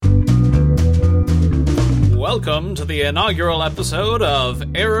Welcome to the inaugural episode of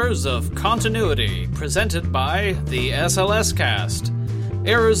Errors of Continuity, presented by the SLS Cast.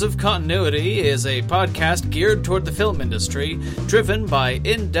 Errors of Continuity is a podcast geared toward the film industry, driven by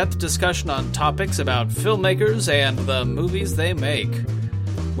in-depth discussion on topics about filmmakers and the movies they make.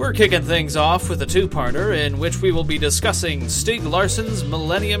 We're kicking things off with a two-parter in which we will be discussing Stieg Larsson's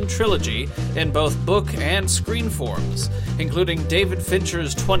Millennium Trilogy in both book and screen forms, including David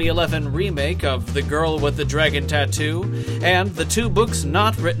Fincher's 2011 remake of The Girl with the Dragon Tattoo, and the two books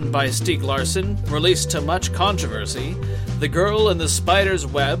not written by Stieg Larsson, released to much controversy, The Girl in the Spider's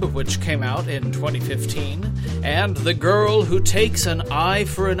Web, which came out in 2015, and The Girl Who Takes an Eye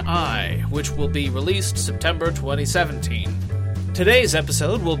for an Eye, which will be released September 2017. Today's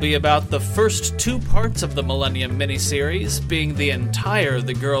episode will be about the first two parts of the Millennium miniseries, being the entire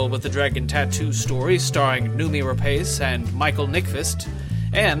The Girl with the Dragon Tattoo story starring Noomi Rapace and Michael Nyqvist,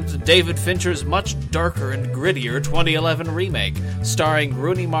 and David Fincher's much darker and grittier 2011 remake, starring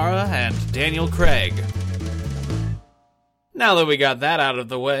Rooney Mara and Daniel Craig. Now that we got that out of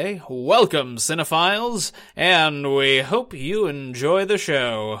the way, welcome cinephiles, and we hope you enjoy the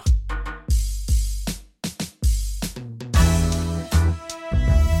show.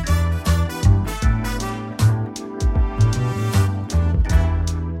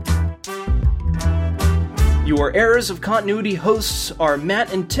 Your Errors of Continuity hosts are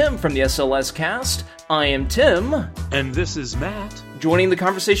Matt and Tim from the SLS Cast. I am Tim. And this is Matt. Joining the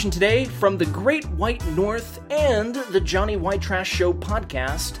conversation today from the Great White North and the Johnny White Trash Show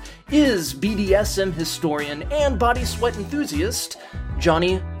podcast is BDSM historian and body sweat enthusiast,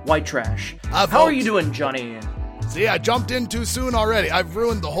 Johnny White Trash. How are you doing, Johnny? See, I jumped in too soon already. I've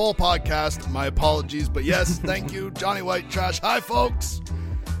ruined the whole podcast. My apologies, but yes, thank you, Johnny White Trash. Hi, folks.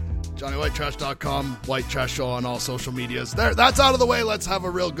 JohnnyWhiteTrash.com, White Trash Show on all social medias. There, that's out of the way. Let's have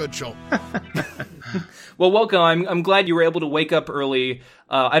a real good show. Well, welcome. I'm glad you were able to wake up early.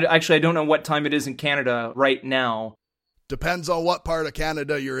 I don't know what time it is in Canada right now. Depends on what part of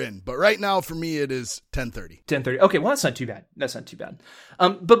Canada you're in. But right now, for me, it is 10:30. 10:30. Okay, well, that's not too bad.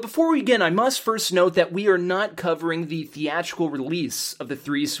 But before we begin, I must first note that we are not covering the theatrical release of the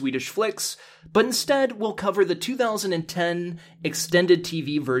three Swedish flicks, but instead we'll cover the 2010 extended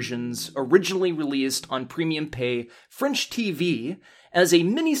TV versions originally released on premium pay French TV as a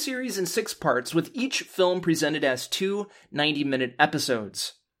miniseries in 6 parts, with each film presented as 2 90-minute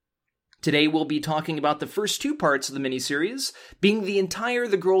episodes. Today we'll be talking about the first 2 parts of the miniseries, being the entire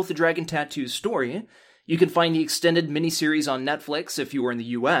The Girl with the Dragon Tattoo story. You can find the extended miniseries on Netflix if you are in the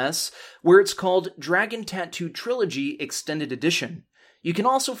US, where it's called Dragon Tattoo Trilogy Extended Edition. You can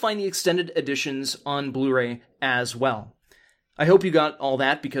also find the extended editions on Blu-ray as well. I hope you got all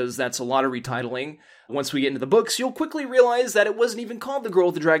that, because that's a lot of retitling. Once we get into the books, you'll quickly realize that it wasn't even called The Girl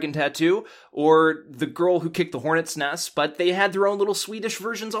with the Dragon Tattoo, or The Girl Who Kicked the Hornet's Nest, but they had their own little Swedish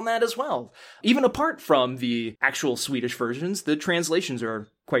versions on that as well. Even apart from the actual Swedish versions, the translations are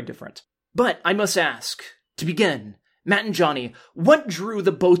quite different. But I must ask, to begin, Matt and Johnny, what drew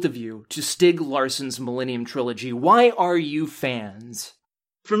the both of you to Stieg Larsson's Millennium Trilogy? Why are you fans?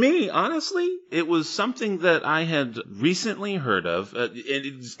 For me, honestly, it was something that I had recently heard of.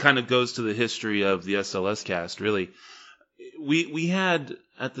 It kind of goes to the history of the SLS cast, really. We had,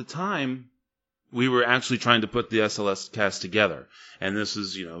 at the time, we were actually trying to put the SLS cast together. And this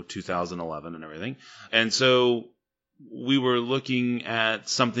is, 2011 and everything. And so we were looking at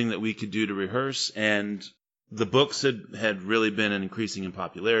something that we could do to rehearse, and the books had really been increasing in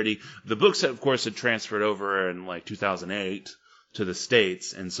popularity. The books, of course, had transferred over in 2008 to the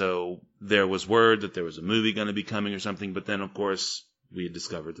States, and so there was word that there was a movie going to be coming or something, but then, of course, we had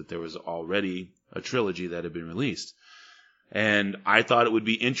discovered that there was already a trilogy that had been released. And I thought it would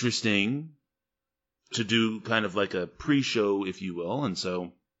be interesting to do kind of like a pre-show, if you will, and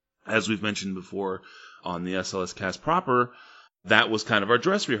so, as we've mentioned before on the SLS cast proper, that was kind of our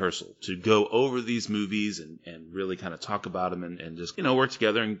dress rehearsal, to go over these movies and really kind of talk about them and just, work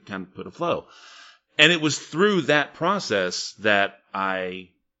together and kind of put a flow. And it was through that process that I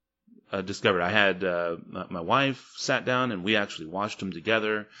discovered. I had my wife sat down and we actually watched them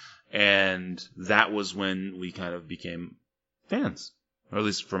together. And that was when we kind of became fans. Or at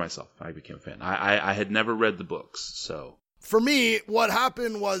least for myself, I became a fan. I had never read the books, so. For me, what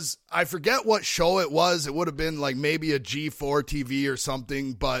happened was, I forget what show it was. It would have been maybe a G4 TV or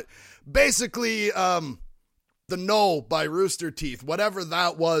something. But basically, The No by Rooster Teeth, whatever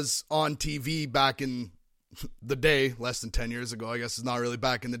that was on TV back in the day, less than 10 years ago, I guess it's not really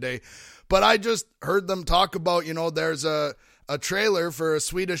back in the day. But I just heard them talk about, there's a trailer for a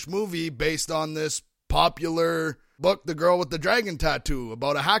Swedish movie based on this popular book, The Girl with the Dragon Tattoo,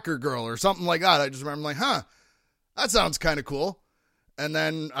 about a hacker girl or something like that. I just remember that sounds kind of cool. And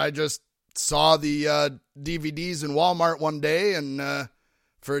then I just saw the DVDs in Walmart one day and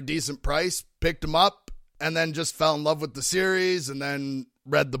for a decent price, picked them up, and then just fell in love with the series, and then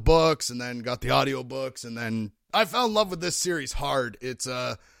read the books, and then got the audiobooks, and then I fell in love with this series hard. It's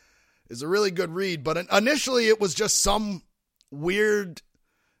a really good read, but initially it was just some weird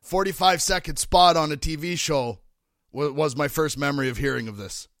 45-second spot on a TV show was my first memory of hearing of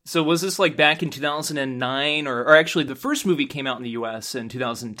this. So was this like back in 2009, or actually the first movie came out in the US in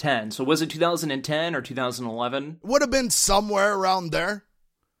 2010. So was it 2010 or 2011? Would have been somewhere around there.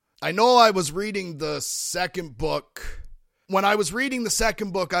 I know I was reading the second book. When I was reading the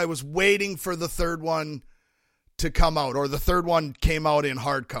second book, I was waiting for the third one to come out, or the third one came out in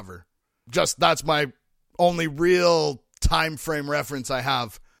hardcover. Just that's my only real time frame reference I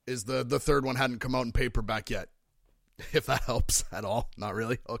have, is the third one hadn't come out in paperback yet. If that helps at all. Not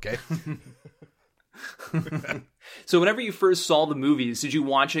really. Okay. So whenever you first saw the movies, did you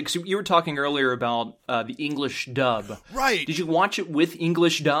watch it? Because you were talking earlier about the English dub. Right. Did you watch it with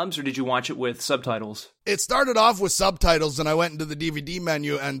English dubs, or did you watch it with subtitles? It started off with subtitles, and I went into the DVD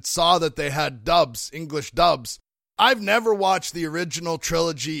menu and saw that they had dubs, English dubs. I've never watched the original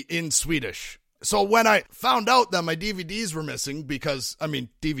trilogy in Swedish. So when I found out that my DVDs were missing, because, I mean,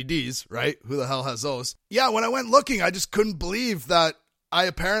 DVDs, right? Who the hell has those? Yeah, when I went looking, I just couldn't believe that I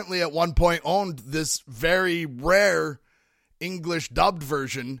apparently at one point owned this very rare English dubbed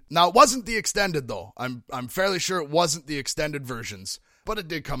version. Now, it wasn't the extended, though. I'm fairly sure it wasn't the extended versions, but it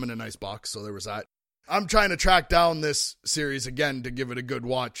did come in a nice box, so there was that. I'm trying to track down this series again to give it a good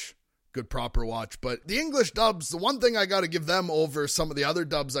watch. Good proper watch. But the English dubs, the one thing I got to give them over some of the other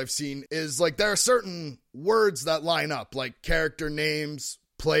dubs I've seen is like there are certain words that line up, like character names,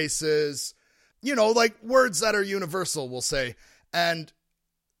 places, you know, like words that are universal, we'll say. And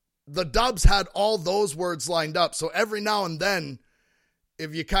the dubs had all those words lined up. So every now and then,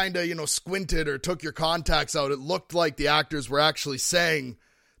 if you kind of, you know, squinted or took your contacts out, it looked like the actors were actually saying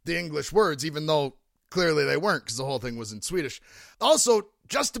the English words, even though clearly they weren't, because the whole thing was in Swedish. Also,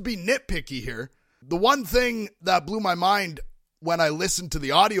 just to be nitpicky here, the one thing that blew my mind when I listened to the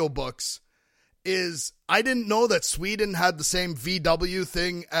audiobooks is I didn't know that Sweden had the same VW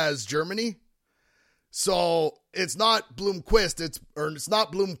thing as Germany. So it's not Blomqvist, it's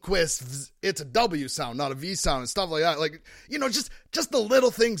not Blomqvist, it's a W sound, not a V sound and stuff like that. Like, you know, just the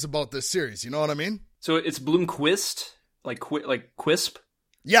little things about this series, you know what I mean? So it's Blomqvist, like Quisp?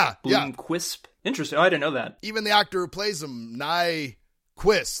 Yeah, Blomqvist. Interesting. Oh, I didn't know that. Even the actor who plays him,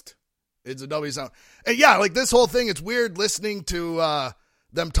 Nyquist, it's a W sound. And yeah, like this whole thing, it's weird listening to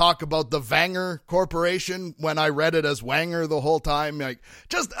them talk about the Wanger Corporation when I read it as Wanger the whole time. Like,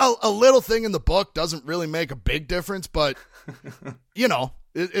 just a little thing in the book doesn't really make a big difference, but, you know,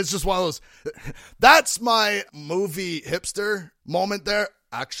 it's just one of those. That's my movie hipster moment there.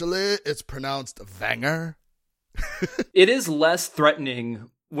 Actually, it's pronounced Wanger. It is less threatening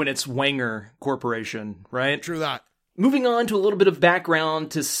when it's Wanger Corporation, right? True that. Moving on to a little bit of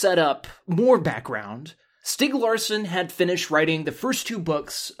background to set up more background. Stieg Larsson had finished writing the first two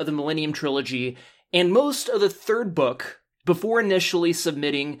books of the Millennium Trilogy and most of the third book before initially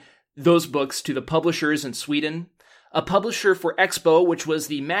submitting those books to the publishers in Sweden. A publisher for Expo, which was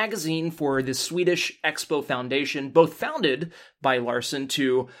the magazine for the Swedish Expo Foundation, both founded by Larsson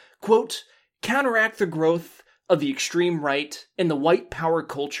to, quote, counteract the growth of the extreme right and the white power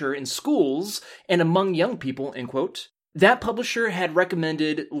culture in schools and among young people, end quote. That publisher had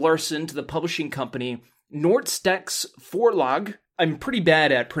recommended Larsson to the publishing company Nordstedts Forlag. I'm pretty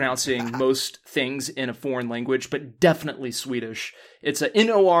bad at pronouncing most things in a foreign language, but definitely Swedish. It's a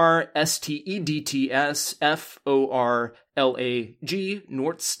Nordstedts Forlag,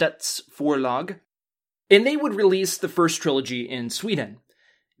 Nordstedts Forlag. And they would release the first trilogy in Sweden.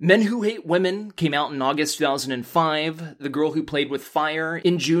 Men Who Hate Women came out in August 2005, The Girl Who Played with Fire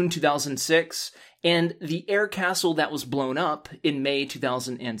in June 2006, and The Air Castle That Was Blown Up in May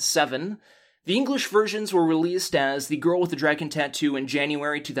 2007. The English versions were released as The Girl with the Dragon Tattoo in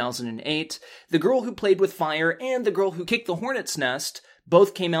January 2008, The Girl Who Played with Fire, and The Girl Who Kicked the Hornet's Nest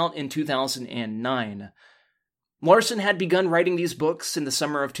both came out in 2009. Larsson had begun writing these books in the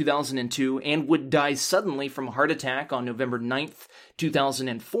summer of 2002 and would die suddenly from a heart attack on November 9th,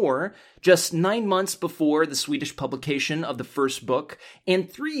 2004, just 9 months before the Swedish publication of the first book,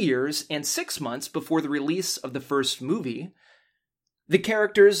 and 3 years and 6 months before the release of the first movie. The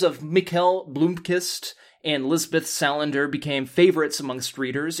characters of Mikael Blomqvist and Lisbeth Salander became favorites amongst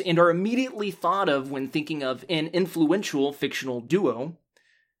readers and are immediately thought of when thinking of an influential fictional duo.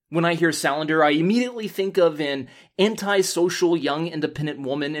 When I hear Salander, I immediately think of an antisocial young independent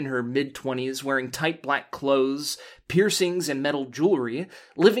woman in her mid-20s wearing tight black clothes, piercings, and metal jewelry,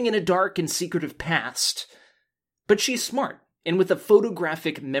 living in a dark and secretive past. But she's smart, and with a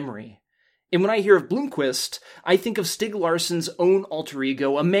photographic memory. And when I hear of Blomkvist, I think of Stieg Larsson's own alter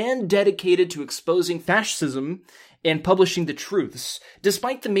ego, a man dedicated to exposing fascism and publishing the truths,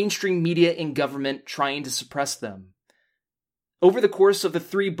 despite the mainstream media and government trying to suppress them. Over the course of the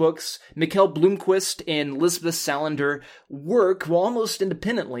 3 books, Mikkel Blomkvist and Lisbeth Salander work almost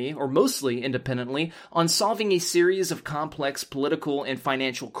independently, or mostly independently, on solving a series of complex political and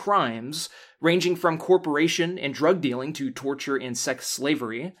financial crimes, ranging from corporation and drug dealing to torture and sex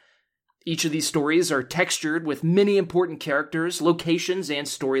slavery. Each of these stories are textured with many important characters, locations, and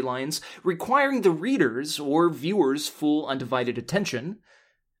storylines, requiring the reader's or viewer's full undivided attention.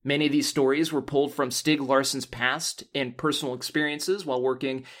 Many of these stories were pulled from Stieg Larsson's past and personal experiences while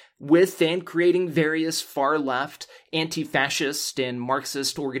working with and creating various far-left, anti-fascist, and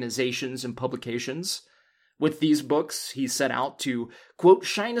Marxist organizations and publications. With these books, he set out to, quote,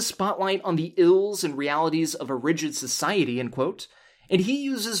 shine a spotlight on the ills and realities of a rigid society, end quote, and he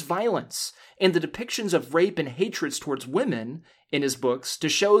uses violence and the depictions of rape and hatreds towards women in his books to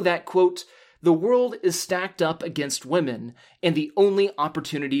show that, quote, the world is stacked up against women, and the only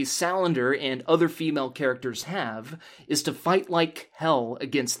opportunity Salander and other female characters have is to fight like hell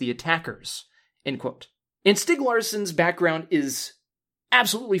against the attackers, end quote. And Stieg Larsson's background is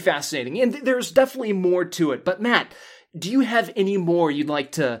absolutely fascinating, and there's definitely more to it. But Matt, do you have any more you'd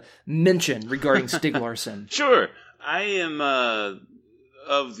like to mention regarding Stieg Larsson? Sure. I am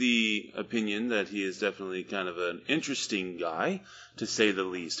of the opinion that he is definitely kind of an interesting guy, to say the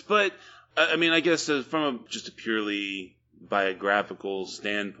least. But I mean, I guess from just a purely biographical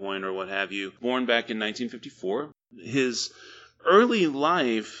standpoint or what have you, born back in 1954, his early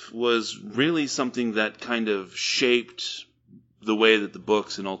life was really something that kind of shaped the way that the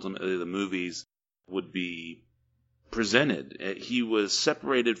books and ultimately the movies would be presented. He was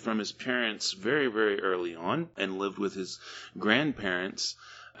separated from his parents very, very early on and lived with his grandparents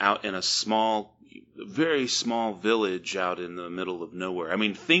out in a very small village out in the middle of nowhere. I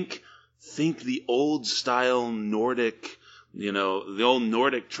mean, think the old style Nordic, the old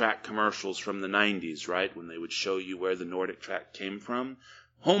Nordic track commercials from the 90s, right? When they would show you where the Nordic track came from.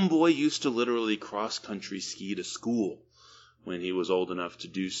 Homeboy used to literally cross-country ski to school when he was old enough to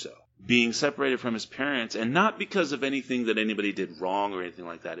do so. Being separated from his parents, and not because of anything that anybody did wrong or anything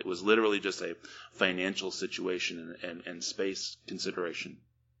like that. It was literally just a financial situation and space consideration.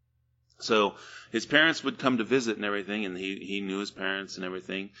 So his parents would come to visit and everything, and he knew his parents and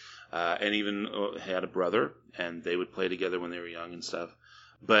everything, and even had a brother, and they would play together when they were young and stuff.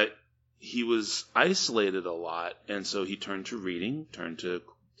 But he was isolated a lot, and so he turned to reading, turned to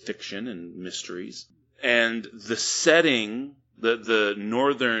fiction and mysteries. And the setting, the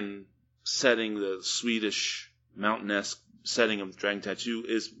northern setting, the Swedish mountain-esque setting of Dragon Tattoo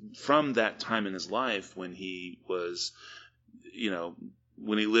is from that time in his life when he was,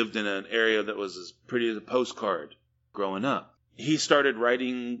 when he lived in an area that was as pretty as a postcard growing up. He started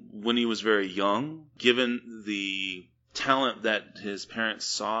writing when he was very young. Given the talent that his parents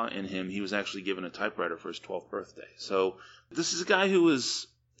saw in him, he was actually given a typewriter for his 12th birthday. So this is a guy who was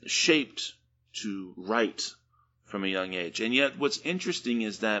shaped to write from a young age. And yet what's interesting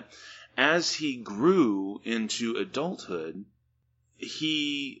is that as he grew into adulthood,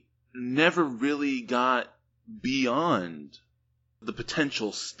 he never really got beyond the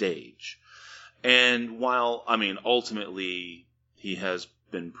potential stage. And while, ultimately he has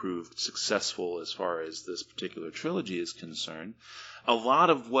been proved successful as far as this particular trilogy is concerned, a lot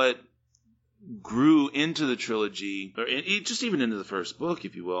of what grew into the trilogy, or just even into the first book,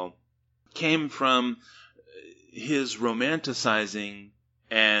 if you will, came from his romanticizing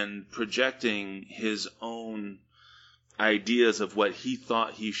and projecting his own ideas of what he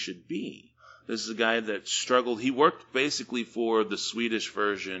thought he should be. This is a guy that struggled. He worked basically for the Swedish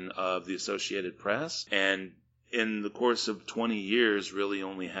version of the Associated Press, and in the course of 20 years really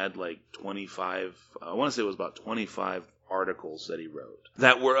only had like 25, I want to say it was about 25 articles that he wrote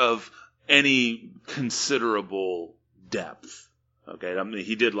that were of any considerable depth. Okay,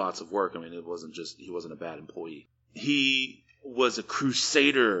 he did lots of work. It wasn't just, he wasn't a bad employee. He was a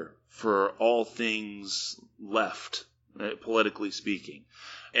crusader for all things left, politically speaking.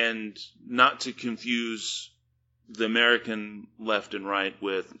 And not to confuse the American left and right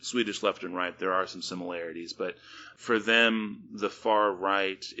with Swedish left and right, there are some similarities. But for them, the far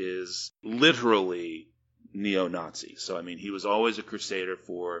right is literally neo-Nazi. So, he was always a crusader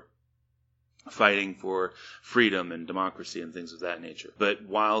for fighting for freedom and democracy and things of that nature. But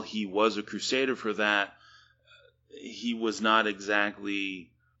while he was a crusader for that, he was not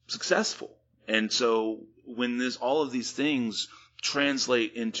exactly successful. And so when all of these things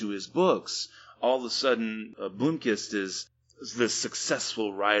translate into his books, all of a sudden Blomkvist is this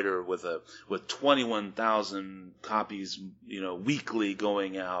successful writer with 21,000 copies, weekly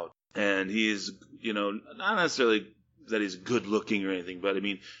going out. And he's, not necessarily that he's good looking or anything, but I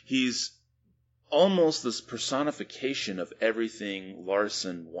mean, he's almost this personification of everything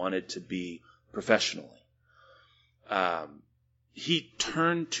Larsson wanted to be professionally. He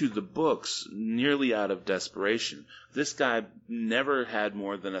turned to the books nearly out of desperation. This guy never had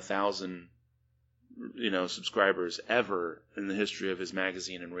more than 1,000, subscribers ever in the history of his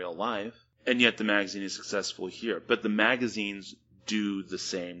magazine in real life. And yet the magazine is successful here. But the magazines do the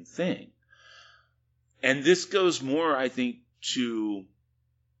same thing. And this goes more, I think, to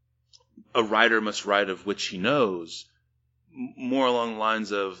a writer must write of which he knows, more along the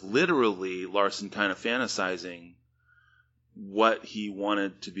lines of literally Larsson kind of fantasizing what he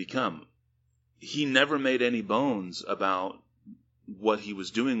wanted to become. He never made any bones about what he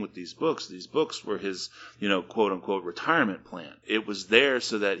was doing with these books. These books were his, quote unquote retirement plan. It was there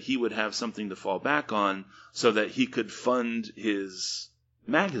so that he would have something to fall back on so that he could fund his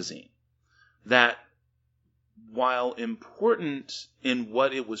magazine. That, while important in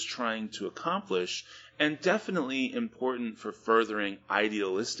what it was trying to accomplish, and definitely important for furthering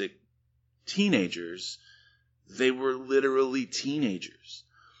idealistic teenagers, they were literally teenagers.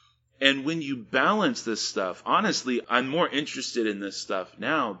 And when you balance this stuff, honestly, I'm more interested in this stuff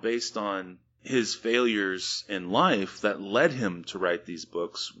now based on his failures in life that led him to write these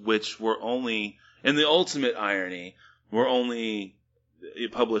books, which were only, in the ultimate irony, were only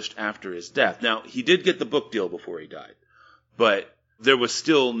published after his death. Now, he did get the book deal before he died, but there was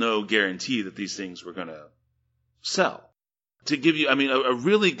still no guarantee that these things were going to sell. To give you, a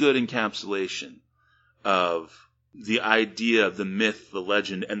really good encapsulation of the idea, the myth, the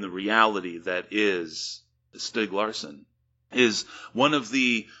legend, and the reality that is Stieg Larsson is one of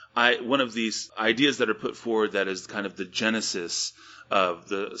these ideas that are put forward that is kind of the genesis of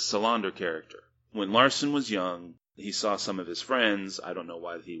the Salander character. When Larsson was young, he saw some of his friends, I don't know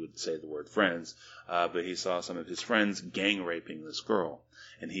why he would say the word friends, but he saw some of his friends gang raping this girl,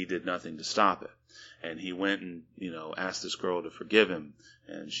 and he did nothing to stop it. And he went and, asked this girl to forgive him,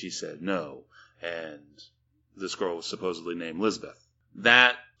 and she said no. And this girl was supposedly named Lisbeth.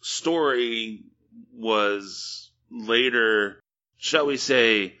 That story was later, shall we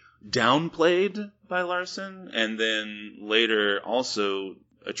say, downplayed by Larsson, and then later also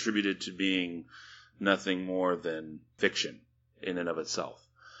attributed to being nothing more than fiction in and of itself.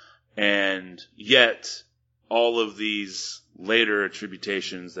 And yet, all of these later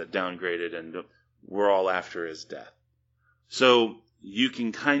attributations that downgraded and were all after his death. So you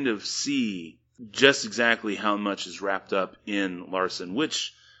can kind of see just exactly how much is wrapped up in Larsson,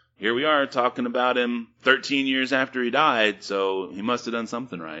 which here we are talking about him 13 years after he died, so he must have done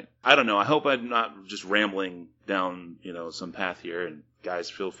something right. I don't know. I hope I'm not just rambling down, some path here, and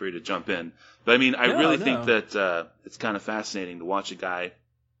guys, feel free to jump in. But I really think that it's kind of fascinating to watch a guy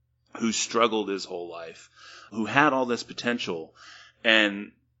who struggled his whole life, who had all this potential,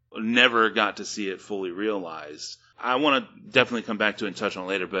 and never got to see it fully realized. I want to definitely come back to it and touch on it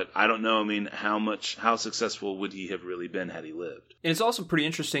later, but I don't know, how successful would he have really been had he lived? And it's also pretty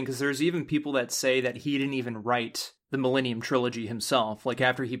interesting because there's even people that say that he didn't even write the Millennium Trilogy himself. Like,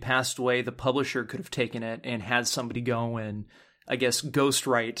 after he passed away, the publisher could have taken it and had somebody go and, I guess,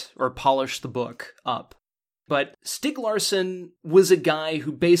 ghostwrite or polish the book up. But Stieg Larsson was a guy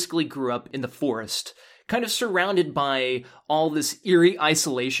who basically grew up in the forest, kind of surrounded by all this eerie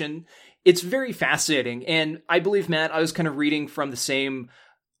isolation. It's very fascinating, and I believe, Matt, I was kind of reading from the same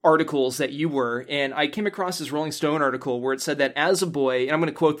articles that you were, and I came across this Rolling Stone article where it said that as a boy, and I'm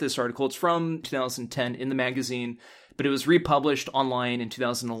going to quote this article, it's from 2010 in the magazine, but it was republished online in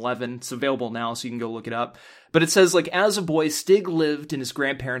 2011. It's available now, so you can go look it up. But it says, as a boy, Stieg lived in his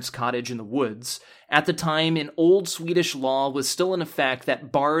grandparents' cottage in the woods. At the time, an old Swedish law was still in effect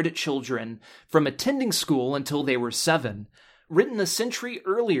that barred children from attending school until they were 7. Written a century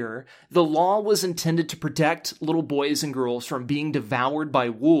earlier, the law was intended to protect little boys and girls from being devoured by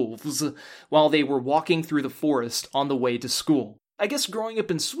wolves while they were walking through the forest on the way to school. I guess growing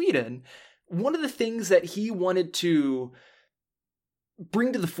up in Sweden, one of the things that he wanted to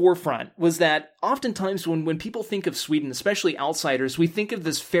bring to the forefront was that oftentimes when people think of Sweden, especially outsiders, we think of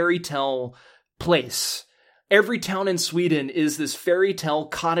this fairy tale place. Every town in Sweden is this fairy tale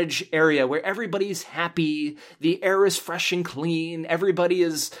cottage area where everybody's happy, the air is fresh and clean, everybody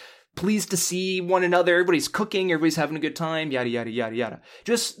is pleased to see one another. Everybody's cooking, everybody's having a good time, yada, yada, yada, yada.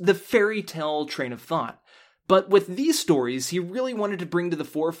 Just the fairy tale train of thought. But with these stories, he really wanted to bring to the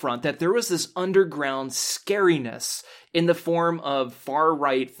forefront that there was this underground scariness in the form of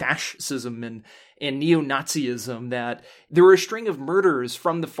far-right fascism and neo-Nazism, that there were a string of murders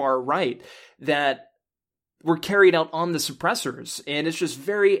from the far right that were carried out on the suppressors. And it's just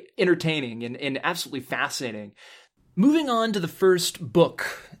very entertaining and absolutely fascinating. Moving on to the first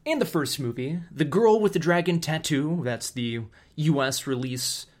book and the first movie, The Girl with the Dragon Tattoo, that's the US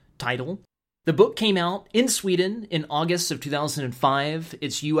release title. The book came out in Sweden in August of 2005.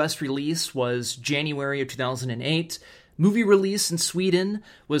 Its US release was January of 2008. Movie release in Sweden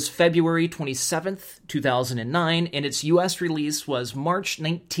was February 27th, 2009, and its US release was March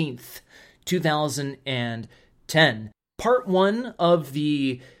 19th, 2010. Part 1 of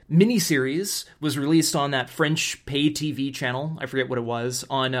the miniseries was released on that French pay TV channel, I forget what it was,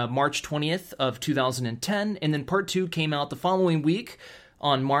 on March 20th of 2010, and then Part 2 came out the following week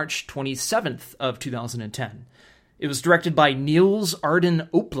on March 27th of 2010. It was directed by Niels Arden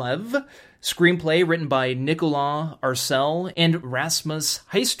Oplev, screenplay written by Nicolas Arcel and Rasmus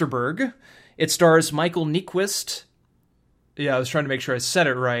Heisterberg. It stars Michael Nyqvist. Yeah, I was trying to make sure I said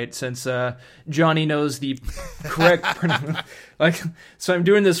it right, since Johnny knows the correct so I'm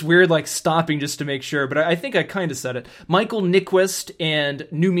doing this weird stopping just to make sure, but I think I kind of said it. Michael Nyqvist and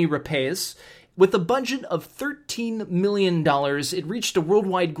Noomi Rapace. With a budget of $13 million, it reached a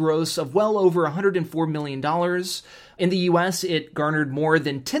worldwide gross of well over $104 million. In the US, it garnered more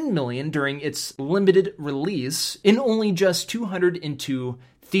than $10 million during its limited release in only just 202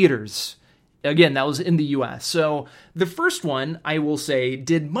 theaters. Again, that was in the US. So the first one, I will say,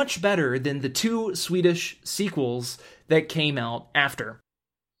 did much better than the 2 Swedish sequels that came out after.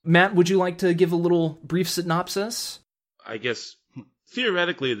 Matt, would you like to give a little brief synopsis? I guess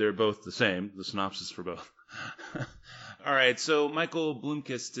theoretically they're both the same, the synopsis for both. All right, so Michael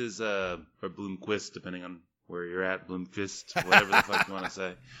Blomkvist is, or Blomkvist, depending on where you're at, Blomkvist, whatever the fuck you want to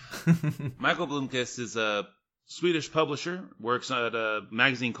say. Michael Blomkvist is a Swedish publisher, works at a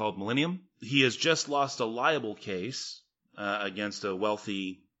magazine called Millennium. He has just lost a libel case against a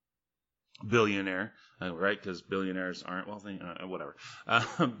wealthy billionaire, right? Because billionaires aren't wealthy, whatever.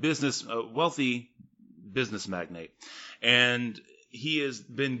 Wealthy business magnate. And he has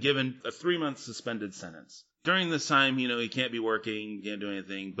been given a 3-month suspended sentence. During this time, he can't be working, can't do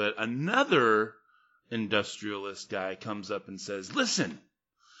anything. But another industrialist guy comes up and says, listen,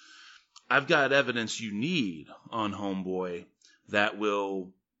 I've got evidence you need on Homeboy that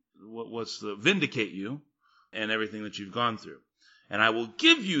will vindicate you and everything that you've gone through. And I will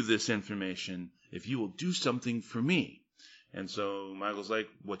give you this information if you will do something for me. And so Michael's like,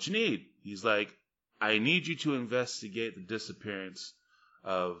 what you need? He's like, I need you to investigate the disappearance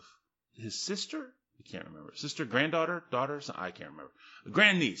of his sister. I can't remember. Sister, granddaughter, daughter? I can't remember.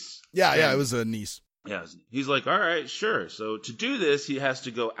 Grandniece. Yeah, it was a niece. Yeah, he's like, all right, sure. So to do this, he has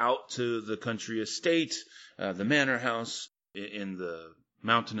to go out to the country estate, the manor house in the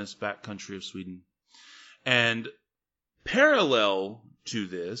mountainous backcountry of Sweden. And parallel to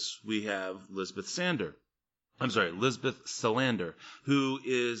this, we have Lisbeth Salander, who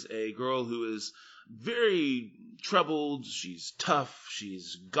is a girl who is very troubled. She's tough.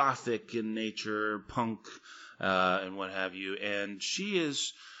 She's gothic in nature, punk, and what have you. And she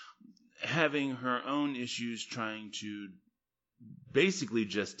is having her own issues trying to basically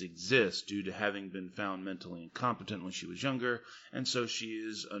just exist due to having been found mentally incompetent when she was younger. And so she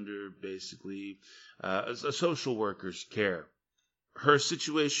is under basically a social worker's care. Her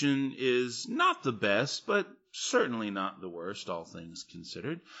situation is not the best, but certainly not the worst, all things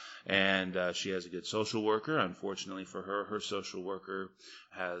considered. And she has a good social worker. Unfortunately for her, her social worker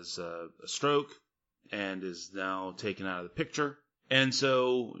has a stroke and is now taken out of the picture. And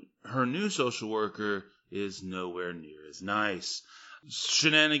so her new social worker is nowhere near as nice.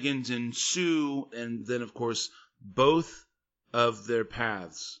 Shenanigans ensue, and then, of course, both of their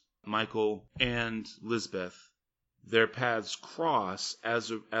paths, Michael and Lisbeth, their paths cross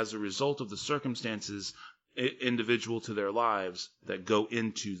as a result of the circumstances individual to their lives that go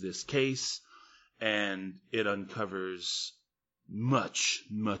into this case, and it uncovers much,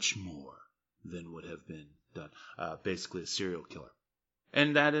 much more than would have been done. Basically a serial killer.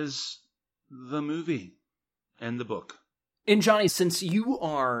 And that is the movie and the book. And Johnny, since you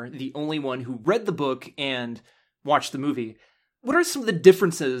are the only one who read the book and watched the movie, what are some of the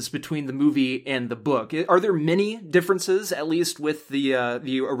differences between the movie and the book? Are there many differences, at least with the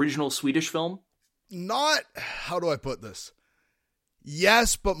original Swedish film? Not, how do I put this?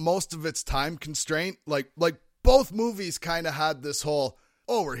 Yes, but most of it's time constraint. Like both movies kind of had this whole,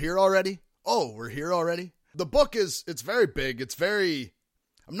 oh, we're here already? Oh, we're here already? The book it's very big. It's very,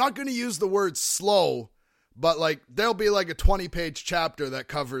 I'm not going to use the word slow, but like there'll be like a 20-page chapter that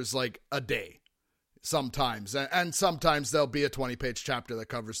covers like a day sometimes. And sometimes there'll be a 20-page chapter that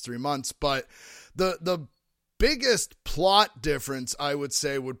covers 3 months. But the biggest plot difference, I would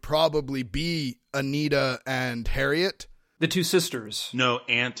say, would probably be Anita and Harriet. The two sisters. No,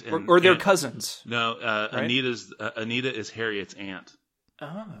 aunt and... Or their cousins. No, right? Anita is Harriet's aunt.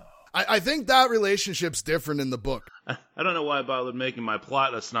 Oh. I think that relationship's different in the book. I don't know why I bothered making my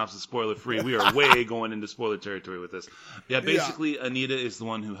plot a synopsis spoiler-free. We are way going into spoiler territory with this. Yeah, basically, yeah. Anita is the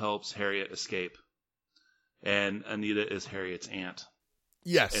one who helps Harriet escape. And Anita is Harriet's aunt.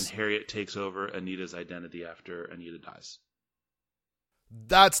 Yes. And Harriet takes over Anita's identity after Anita dies.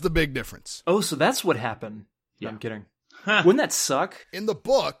 That's the big difference. Oh, so that's what happened. Yeah. I'm kidding. Wouldn't that suck? In the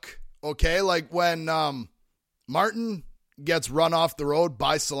book, okay, like when Martin gets run off the road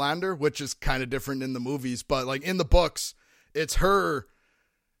by Salander, which is kind of different in the movies, but like in the books, it's her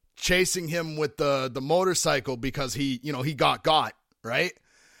chasing him with the motorcycle because he got, right?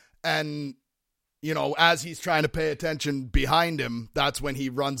 And, as he's trying to pay attention behind him, that's when he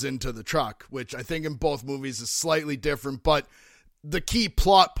runs into the truck, which I think in both movies is slightly different, but the key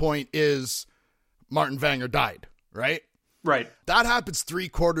plot point is Martin Vanger died, right? Right. That happens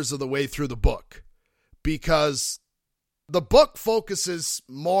 3/4 of the way through the book because the book focuses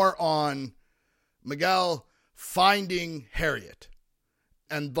more on Miguel finding Harriet.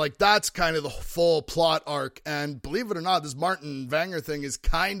 And like that's kind of the full plot arc. And believe it or not, this Martin Vanger thing is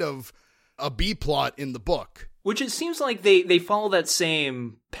kind of a B plot in the book. Which it seems like they follow that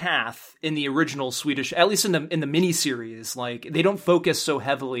same path in the original Swedish, at least in the miniseries. Like they don't focus so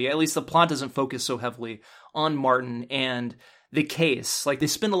heavily, at least the plot doesn't focus so heavily on Martin and the case. Like they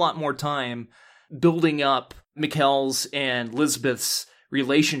spend a lot more time building up Mikkel's and Lisbeth's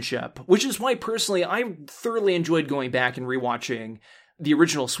relationship, which is why personally I thoroughly enjoyed going back and rewatching the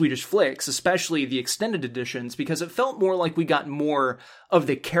original Swedish flicks, especially the extended editions, because it felt more like we got more of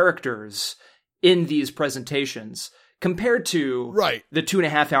the characters in these presentations compared to the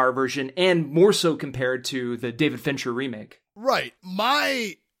 2.5-hour version, and more so compared to the David Fincher remake. Right.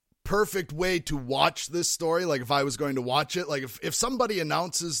 My perfect way to watch this story, like if I was going to watch it, like if somebody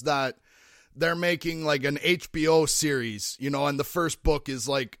announces that they're making like an HBO series, and the first book is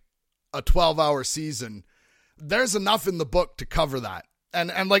like a 12-hour season, there's enough in the book to cover that.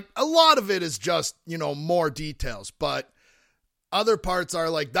 And like a lot of it is just, more details, but other parts are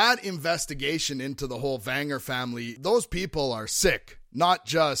like that investigation into the whole Vanger family. Those people are sick, not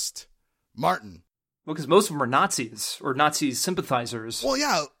just Martin. Well, because most of them are Nazis or Nazi sympathizers. Well,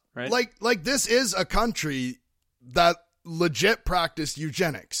 yeah. Right? Like this is a country that legit practiced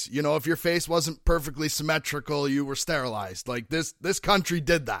eugenics. If your face wasn't perfectly symmetrical, you were sterilized. Like this country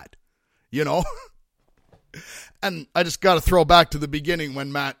did that, And I just got to throw back to the beginning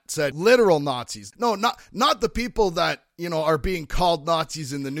when Matt said literal Nazis. No, not the people that, are being called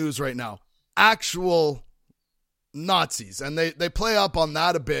Nazis in the news right now. Actual Nazis. And they play up on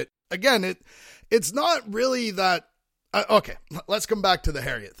that a bit. Again, it's not really that. Okay, let's come back to the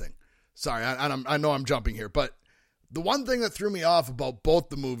Harriet thing. Sorry, I know I'm jumping here, but the one thing that threw me off about both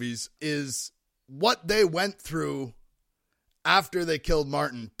the movies is what they went through after they killed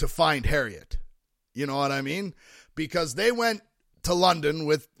Martin to find Harriet. You know what I mean? Because they went to London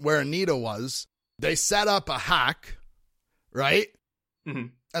with where Anita was. They set up a hack, right? Mm-hmm.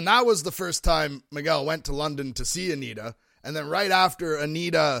 And that was the first time Miguel went to London to see Anita. And then right after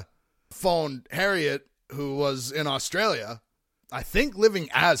Anita phoned Harriet, who was in Australia, I think living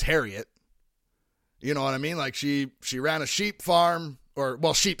as Harriet. You know what I mean? Like she ran a sheep farm, or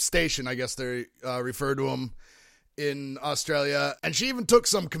sheep station, I guess they refer to them in Australia. And she even took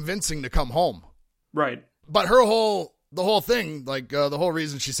some convincing to come home. Right. But the whole thing, like the whole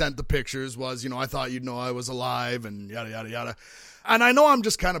reason she sent the pictures was, I thought you'd know I was alive and yada, yada, yada. And I know I'm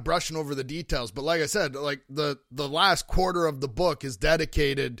just kind of brushing over the details, but like I said, like the last quarter of the book is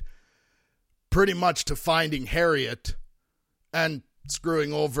dedicated pretty much to finding Harriet and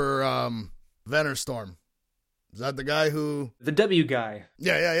screwing over Vennerstorm. Is that the guy who... The W guy.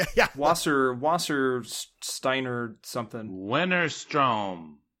 Yeah. Wasser Steiner something.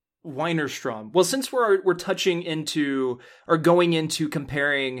 Weinerstrom. Well, since we're touching into or going into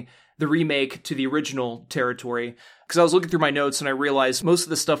comparing the remake to the original territory, because I was looking through my notes and I realized most of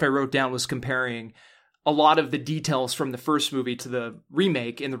the stuff I wrote down was comparing a lot of the details from the first movie to the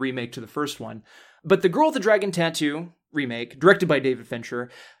remake and the remake to the first one. But the Girl with the Dragon Tattoo remake, directed by David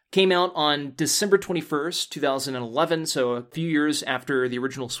Fincher, Came out on December 21st, 2011, so a few years after the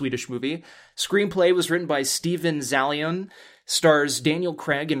original Swedish movie. Screenplay was written by Steven Zalian, stars Daniel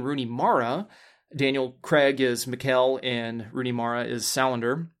Craig and Rooney Mara. Daniel Craig is Mikkel and Rooney Mara is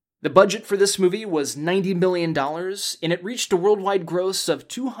Salander. The budget for this movie was $90 million, and it reached a worldwide gross of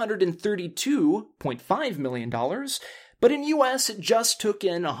 $232.5 million, but in US it just took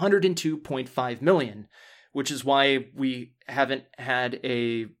in $102.5 million. Which is why we haven't had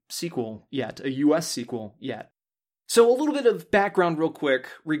a sequel yet, a US sequel yet. So a little bit of background real quick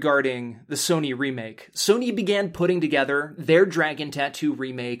regarding the Sony remake. Sony began putting together their Dragon Tattoo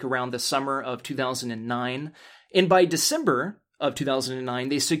remake around the summer of 2009, and by December of 2009,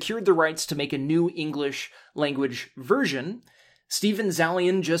 they secured the rights to make a new English language version. Steven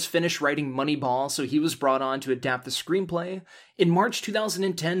Zalian just finished writing Moneyball, so he was brought on to adapt the screenplay. In March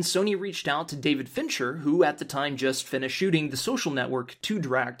 2010, Sony reached out to David Fincher, who at the time just finished shooting The Social Network, to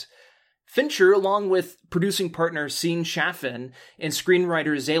direct. Fincher, along with producing partner Sean Chaffin and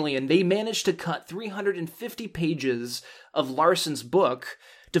screenwriter Zalian, they managed to cut 350 pages of Larsson's book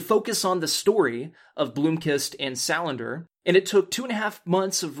to focus on the story of Blomkvist and Salander, and it took 2.5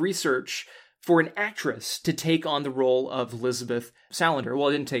 months of research for an actress to take on the role of Elizabeth Salander. Well,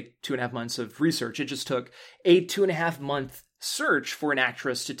 it didn't take 2.5 months of research. It just took a 2.5-month search for an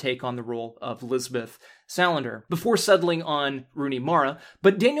actress to take on the role of Elizabeth Salander before settling on Rooney Mara.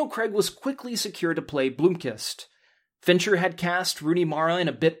 But Daniel Craig was quickly secured to play Blomkvist. Fincher had cast Rooney Mara in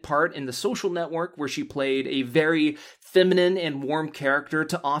a bit part in The Social Network, where she played a very feminine and warm character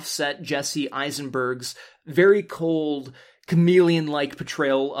to offset Jesse Eisenberg's very cold, chameleon-like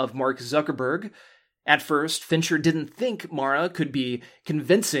portrayal of Mark Zuckerberg. At first, Fincher didn't think Mara could be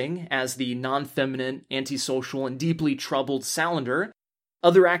convincing as the non-feminine, antisocial, and deeply troubled Salander.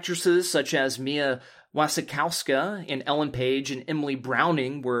 Other actresses, such as Mia Wasikowska and Ellen Page and Emily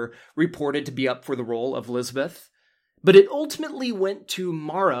Browning, were reported to be up for the role of Elizabeth. But it ultimately went to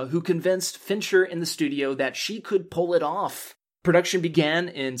Mara, who convinced Fincher in the studio that she could pull it off. Production began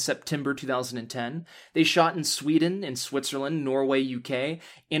in September 2010. They shot in Sweden and Switzerland, Norway, UK,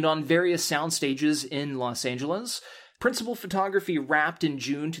 and on various sound stages in Los Angeles. Principal photography wrapped in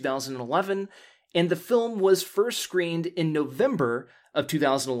June 2011, and the film was first screened in November of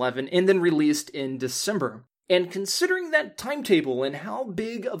 2011 and then released in December. And considering that timetable and how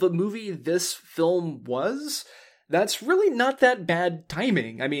big of a movie this film was, that's really not that bad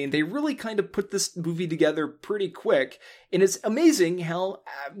timing. I mean, they really kind of put this movie together pretty quick, and it's amazing how,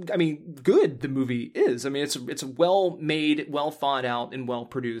 good the movie is. I mean, it's a well-made, well-thought-out, and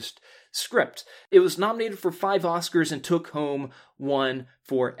well-produced script. It was nominated for 5 Oscars and took home 1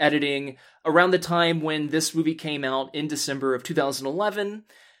 for editing. Around the time when this movie came out in December of 2011,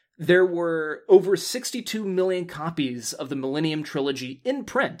 there were over 62 million copies of the Millennium Trilogy in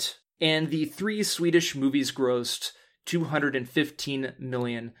print, and the 3 Swedish movies grossed $215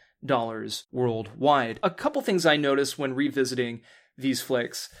 million worldwide. A couple things I noticed when revisiting these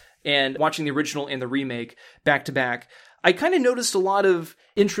flicks and watching the original and the remake back to back, I kind of noticed a lot of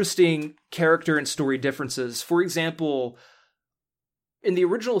interesting character and story differences. For example, in the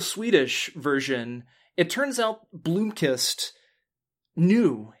original Swedish version, it turns out Blomkvist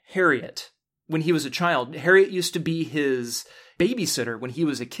knew Harriet when he was a child. Harriet used to be his babysitter when he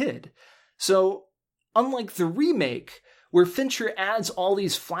was a kid. So, unlike the remake, where Fincher adds all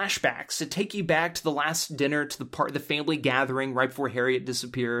these flashbacks to take you back to the last dinner, to the family gathering right before Harriet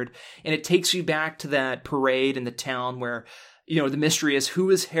disappeared, and it takes you back to that parade in the town where, the mystery is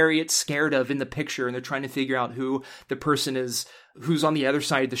who is Harriet scared of in the picture, and they're trying to figure out who the person is who's on the other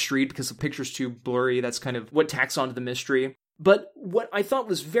side of the street because the picture's too blurry. That's kind of what tacks onto the mystery. But what I thought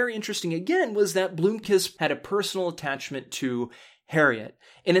was very interesting again was that Blomkvist had a personal attachment to Harriet.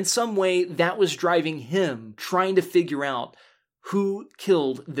 And in some way, that was driving him trying to figure out who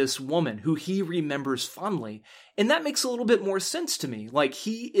killed this woman, who he remembers fondly. And that makes a little bit more sense to me. Like,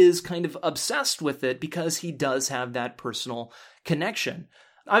 he is kind of obsessed with it because he does have that personal connection.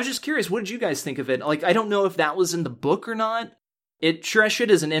 I was just curious, what did you guys think of it? Like, I don't know if that was in the book or not. It sure as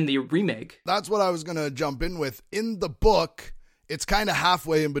shit isn't in the remake. That's what I was going to jump in with. In the book, it's kind of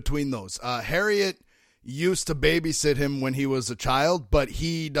halfway in between those. Harriet used to babysit him when he was a child, but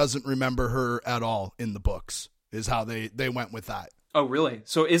he doesn't remember her at all in the books, is how they went with that. Oh, really?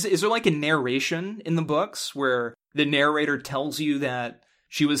 So is there like a narration in the books where the narrator tells you that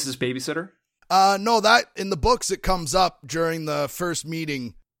she was his babysitter? No, that in the books, it comes up during the first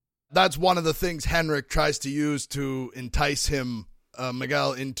meeting. That's one of the things Henrik tries to use to entice him,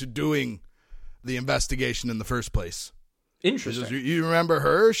 Miguel, into doing the investigation in the first place. Interesting. You remember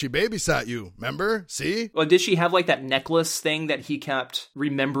her? She babysat you. Remember? See? Well, did she have like that necklace thing that he kept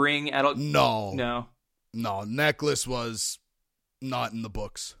remembering at all? No. Necklace was not in the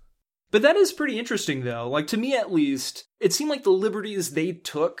books. But that is pretty interesting, though. Like, to me at least, it seemed like the liberties they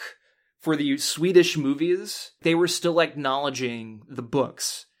took for the Swedish movies, they were still acknowledging the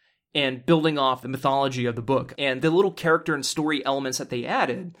books and building off the mythology of the book. And the little character and story elements that they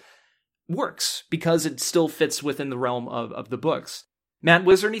added works because it still fits within the realm of the books. Matt,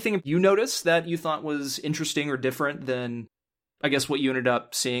 was there anything you noticed that you thought was interesting or different than, I guess, what you ended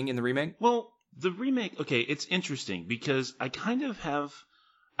up seeing in the remake? Well, the remake, okay, it's interesting because I kind of have...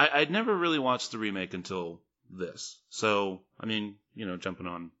 I'd never really watched the remake until this. So, I mean, jumping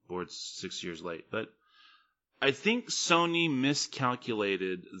on board 6 years late. But I think Sony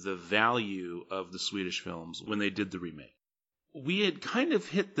miscalculated the value of the Swedish films when they did the remake. We had kind of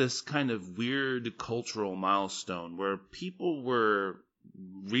hit this kind of weird cultural milestone where people were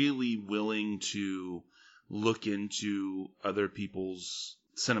really willing to look into other people's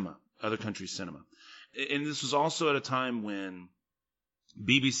cinema, other countries' cinema. And this was also at a time when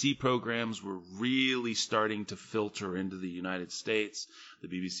BBC programs were really starting to filter into the United States. The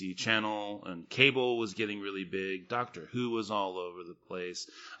BBC channel and cable was getting really big. Doctor Who was all over the place.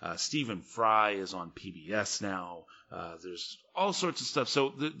 Stephen Fry is on PBS now. There's all sorts of stuff.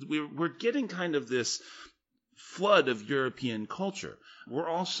 So we're getting kind of this flood of European culture. We're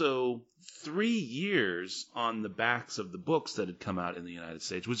also 3 years on the backs of the books that had come out in the United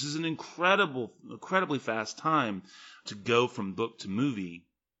States, which is an incredibly fast time to go from book to movie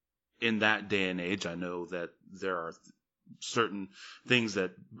in that day and age. I know that there are certain things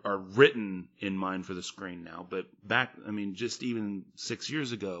that are written in mind for the screen now, but just even 6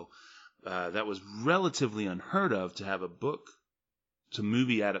 years ago, that was relatively unheard of to have a book to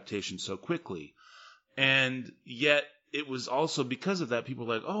movie adaptation so quickly. And yet it was also because of that, people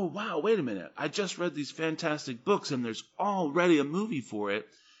were like, oh, wow, wait a minute. I just read these fantastic books and there's already a movie for it.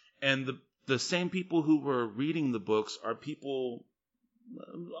 And the same people who were reading the books are people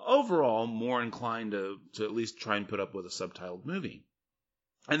overall more inclined to at least try and put up with a subtitled movie.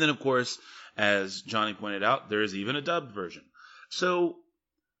 And then, of course, as Johnny pointed out, there is even a dubbed version. So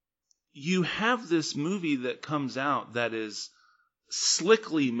you have this movie that comes out that is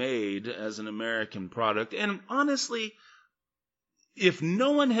slickly made as an American product. And honestly, if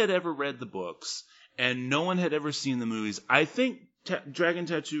no one had ever read the books and no one had ever seen the movies, I think Dragon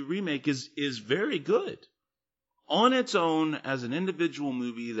Tattoo Remake is very good. On its own, as an individual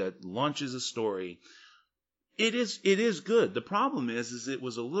movie that launches a story, it is good. The problem is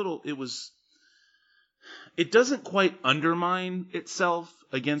it doesn't quite undermine itself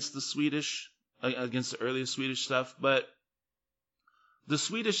against the earliest Swedish stuff, but the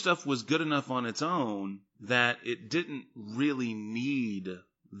Swedish stuff was good enough on its own that it didn't really need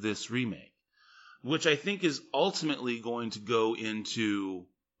this remake, which I think is ultimately going to go into,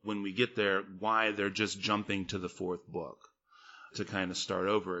 when we get there, why they're just jumping to the fourth book to kind of start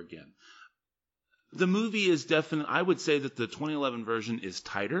over again. The movie is I would say that the 2011 version is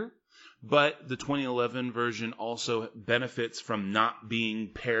tighter, but the 2011 version also benefits from not being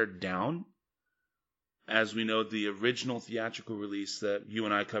pared down. As we know, the original theatrical release that you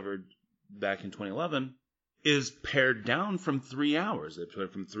and I covered back in 2011 is pared down from 3 hours. They put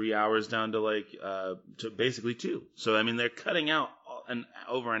it from 3 hours down to to basically 2. So, I mean, they're cutting out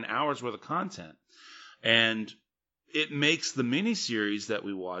over an hour's worth of content. And it makes the miniseries that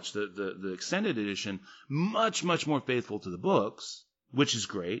we watched, the extended edition, much, much more faithful to the books, which is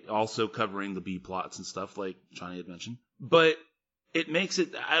great. Also covering the B plots and stuff like Johnny had mentioned. But it makes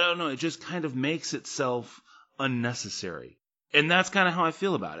it, I don't know, it just kind of makes itself unnecessary. And that's kind of how I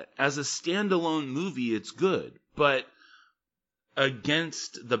feel about it. As a standalone movie, it's good. But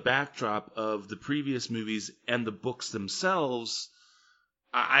against the backdrop of the previous movies and the books themselves,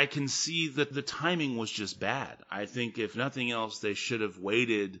 I can see that the timing was just bad. I think if nothing else, they should have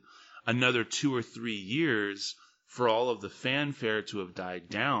waited another 2 or 3 years for all of the fanfare to have died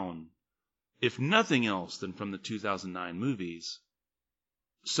down, if nothing else than from the 2009 movies,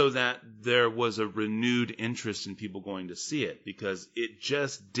 so that there was a renewed interest in people going to see it, because it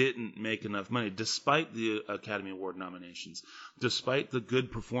just didn't make enough money, despite the Academy Award nominations, despite the good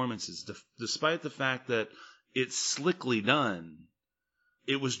performances, despite the fact that it's slickly done.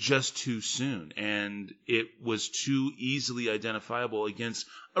 It was just too soon, and it was too easily identifiable against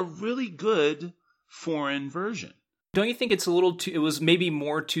a really good foreign version. Don't you think it's it was maybe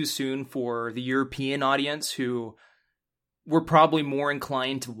more too soon for the European audience, who were probably more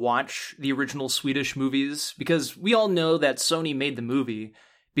inclined to watch the original Swedish movies? Because we all know that Sony made the movie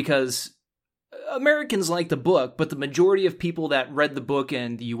because Americans like the book, but the majority of people that read the book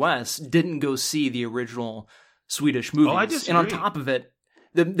in the US didn't go see the original Swedish movies. Oh, I disagree. And on top of it,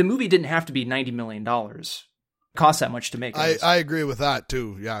 the movie didn't have to be $90 million. It cost that much to make. I agree with that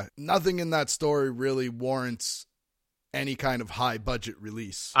too. Yeah. Nothing in that story really warrants any kind of high budget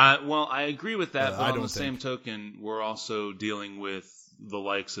release. Well, I agree with that, but on the same token, we're also dealing with the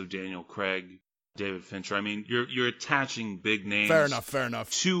likes of Daniel Craig, David Fincher. I mean, you're attaching big names Fair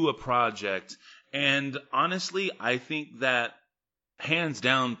enough. to a project. And honestly, I think that hands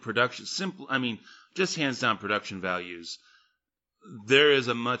down just hands down production values, there is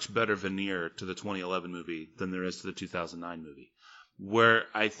a much better veneer to the 2011 movie than there is to the 2009 movie. Where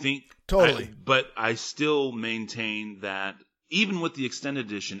I think... Totally. But I still maintain that even with the extended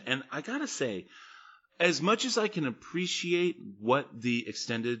edition, and I gotta say, as much as I can appreciate what the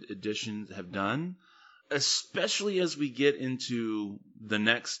extended editions have done, especially as we get into the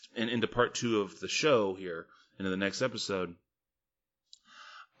next, and into part 2 of the show here, into the next episode,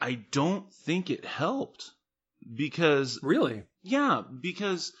 I don't think it helped. Because... Really? Yeah,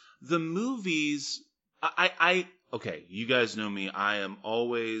 because the movies... Okay, you guys know me. I am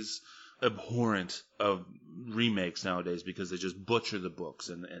always abhorrent of remakes nowadays because they just butcher the books,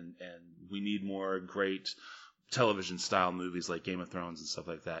 and we need more great television-style movies like Game of Thrones and stuff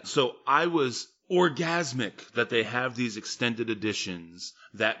like that. So I was orgasmic that they have these extended editions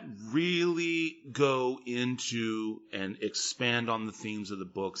that really go into and expand on the themes of the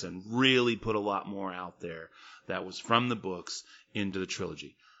books and really put a lot more out there that was from the books into the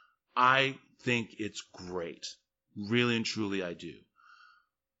trilogy. I think it's great. Really and truly I do.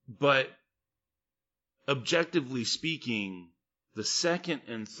 But objectively speaking, the second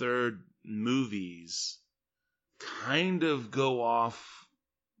and third movies kind of go off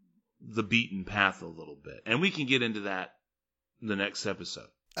the beaten path a little bit. And we can get into that in the next episode.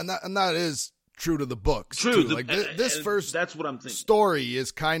 And that is true to the books. True. Too. Like this first that's what I'm thinking. Story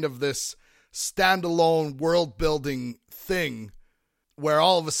is kind of this standalone world building thing where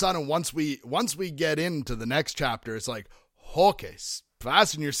all of a sudden once we get into the next chapter, it's like, okay,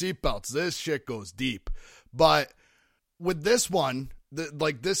 fasten your seatbelts. This shit goes deep. But with this one,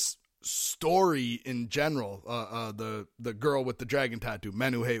 this story in general, the girl with the dragon tattoo,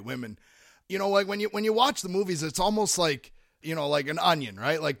 Men Who Hate Women, like when you watch the movies, it's almost like, like an onion,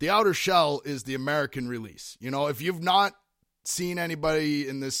 right? Like the outer shell is the American release. If you've not seen anything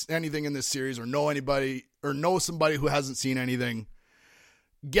in this series or know anybody or know somebody who hasn't seen anything,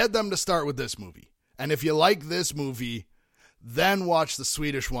 get them to start with this movie. And if you like this movie, then watch the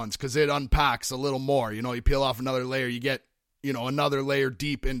Swedish ones because it unpacks a little more. You peel off another layer, you get, another layer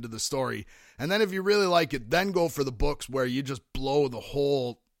deep into the story. And then if you really like it, then go for the books where you just blow the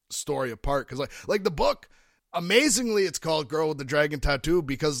whole story apart. Because like the book, amazingly, it's called Girl with the Dragon Tattoo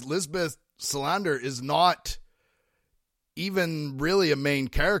because Lisbeth Salander is not even really a main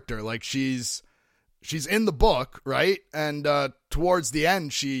character. Like she's in the book, right? And towards the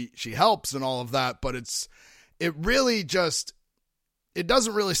end, she helps and all of that, but it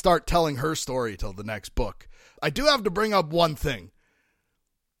doesn't really start telling her story till the next book. I do have to bring up one thing.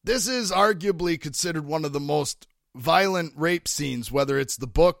 This is arguably considered one of the most violent rape scenes, whether it's the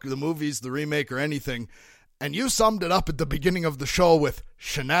book, the movies, the remake, or anything. And you summed it up at the beginning of the show with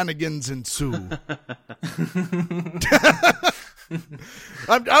shenanigans ensue.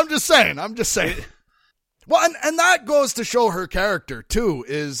 I'm just saying. Well, and that goes to show her character, too,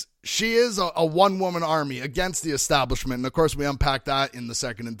 is she is a one-woman army against the establishment. And, of course, we unpack that in the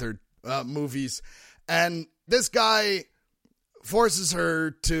second and third movies. And this guy forces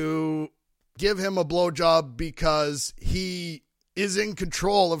her to give him a blowjob because he is in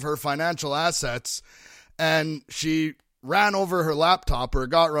control of her financial assets. And she ran over her laptop or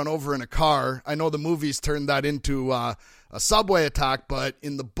got run over in a car. I know the movies turned that into a subway attack, but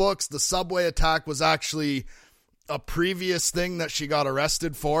in the books, the subway attack was actually a previous thing that she got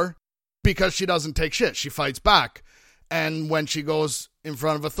arrested for because she doesn't take shit. She fights back. And when she goes in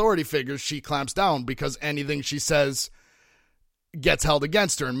front of authority figures, she clamps down because anything she says gets held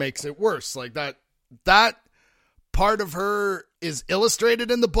against her and makes it worse. Like that part of her is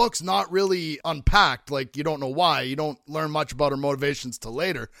illustrated in the books, not really unpacked. Like you don't know why. You don't learn much about her motivations till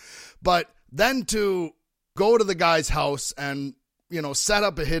later. But then to go to the guy's house and, set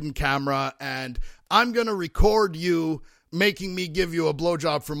up a hidden camera and I'm going to record you making me give you a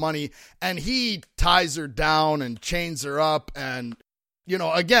blowjob for money. And he ties her down and chains her up. And,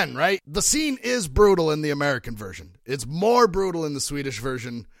 again, right? The scene is brutal in the American version. It's more brutal in the Swedish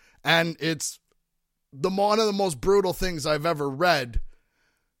version. And it's one of the most brutal things I've ever read.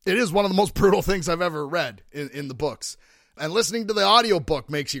 It is one of the most brutal things I've ever read in the books. And listening to the audiobook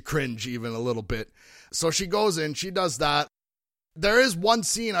makes you cringe even a little bit. So she goes in, she does that. There is one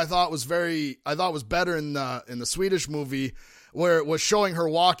scene I thought was better in the Swedish movie, where it was showing her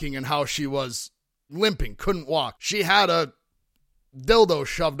walking and how she was limping, couldn't walk. She had a dildo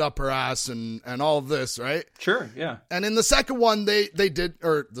shoved up her ass and all of this, right? Sure, yeah. And in the second one, the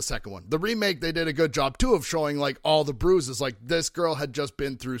remake, they did a good job too of showing like all the bruises. Like this girl had just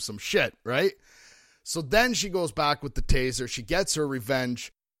been through some shit, right? So then she goes back with the taser. She gets her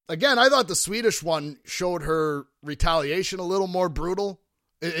revenge. Again, I thought the Swedish one showed her retaliation a little more brutal,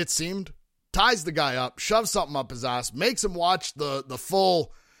 it seemed. Ties the guy up, shoves something up his ass, makes him watch the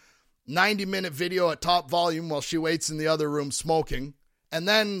full 90-minute video at top volume while she waits in the other room smoking. And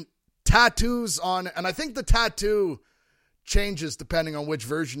then tattoos on, and I think the tattoo changes depending on which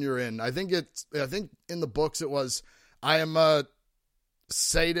version you're in. I think in the books it was, I am a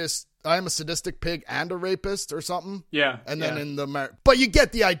sadistic pig and a rapist or something. Yeah. And then but you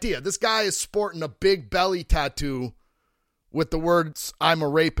get the idea. This guy is sporting a big belly tattoo with the words "I'm a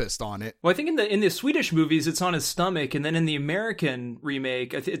rapist" on it. Well, I think in the Swedish movies it's on his stomach, and then in the American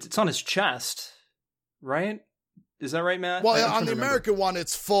remake it's on his chest, right? Is that right, Matt? Well, on the American one,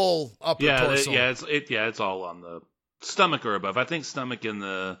 it's full upper torso. It's all on the stomach or above. I think stomach in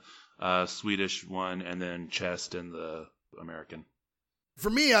the Swedish one, and then chest in the American. For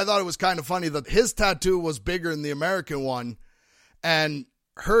me, I thought it was kind of funny that his tattoo was bigger in the American one, and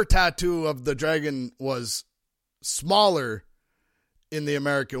her tattoo of the dragon was smaller in the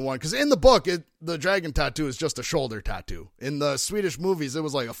American one. Because in the book, the dragon tattoo is just a shoulder tattoo. In the Swedish movies, it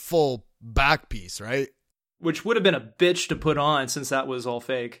was like a full back piece, right? Which would have been a bitch to put on since that was all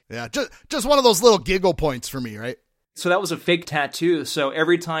fake. Yeah, just one of those little giggle points for me, right? So that was a fake tattoo. So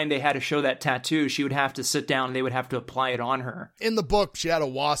every time they had to show that tattoo, she would have to sit down and they would have to apply it on her. In the book, she had a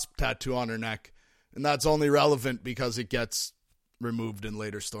wasp tattoo on her neck. And that's only relevant because it gets removed in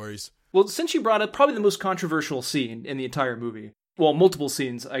later stories. Well, since you brought up probably the most controversial scene in the entire movie. Well, multiple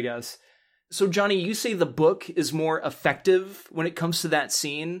scenes, I guess. So, Johnny, you say the book is more effective when it comes to that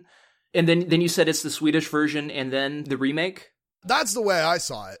scene. And then you said it's the Swedish version and then the remake? That's the way I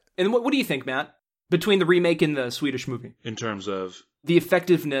saw it. And what do you think, Matt? Between the remake and the Swedish movie? In terms of? The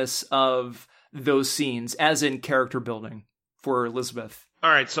effectiveness of those scenes, as in character building for Elizabeth. All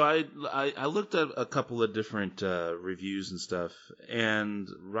right, so I looked at a couple of different reviews and stuff, and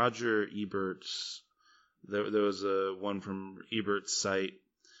Roger Ebert's, there was one from Ebert's site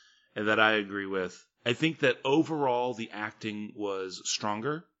and that I agree with. I think that overall the acting was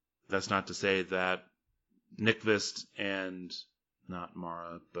stronger. That's not to say that Nyqvist and, not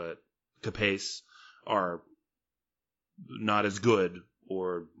Mara, but Capace are not as good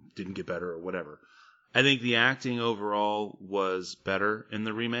or didn't get better or whatever. I think the acting overall was better in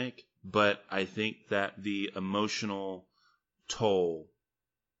the remake, but I think that the emotional toll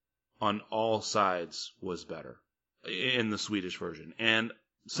on all sides was better in the Swedish version. And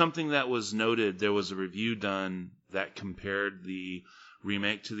something that was noted, there was a review done that compared the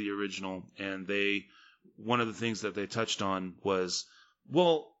remake to the original, and one of the things that they touched on was,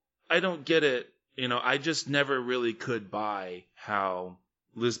 well, I don't get it. I just never really could buy how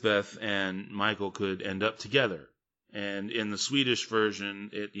Lisbeth and Michael could end up together. And in the Swedish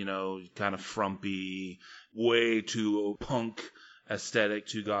version, it, kind of frumpy, way too punk aesthetic,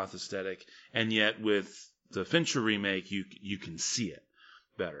 too goth aesthetic. And yet with the Fincher remake, you can see it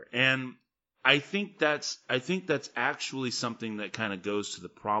better. And I think that's actually something that kind of goes to the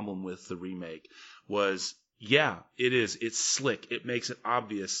problem with the remake was, yeah, it is. It's slick. It makes it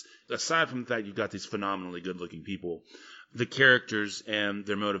obvious. Aside from the fact you've got these phenomenally good-looking people, the characters and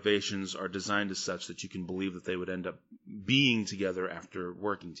their motivations are designed as such that you can believe that they would end up being together after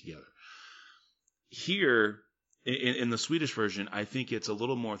working together. Here, in the Swedish version, I think it's a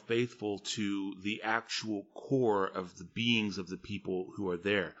little more faithful to the actual core of the beings of the people who are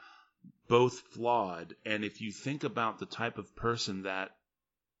there. Both flawed, and if you think about the type of person that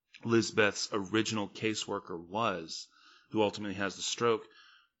Lisbeth's original caseworker was, who ultimately has the stroke,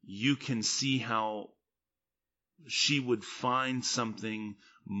 you can see how she would find something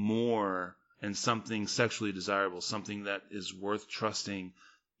more and something sexually desirable, something that is worth trusting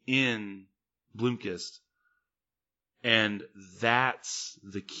in Blomkvist. And that's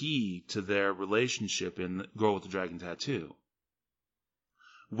the key to their relationship in Girl with the Dragon Tattoo.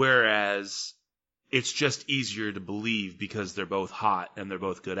 Whereas it's just easier to believe because they're both hot and they're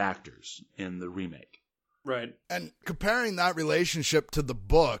both good actors in the remake. Right. And comparing that relationship to the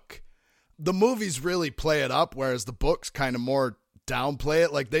book, the movies really play it up, whereas the books kind of more downplay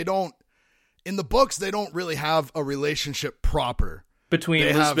it. Like in the books, they don't really have a relationship proper. Between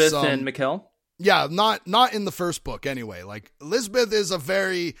Lisbeth and Mikkel? Yeah, not in the first book anyway. Like, Elizabeth is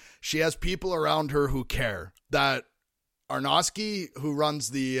she has people around her who care. That Arnosky, who runs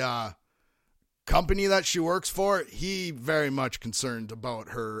the company that she works for, he very much concerned about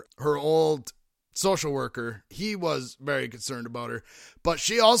her old social worker. He was very concerned about her, but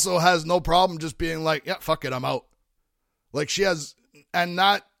she also has no problem just being like, yeah, fuck it, I'm out. Like, she has, and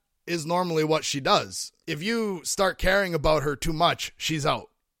that is normally what she does. If you start caring about her too much, she's out.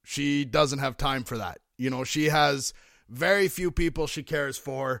 She doesn't have time for that. You know, she has very few people she cares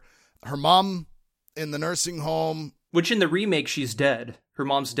for. Her mom in the nursing home. Which in the remake, she's dead. Her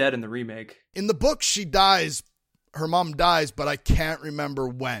mom's dead in the remake. In the book, she dies. Her mom dies, but I can't remember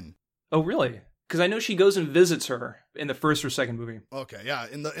when. Oh, really? Because I know she goes and visits her in the first or second movie. Okay, yeah.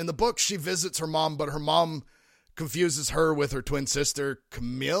 In the book, she visits her mom, but her mom confuses her with her twin sister,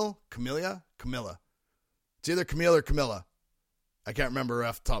 Camilla? It's either Camille or Camilla. I can't remember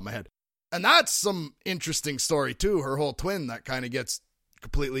off the top of my head. And that's some interesting story, too. Her whole twin that kind of gets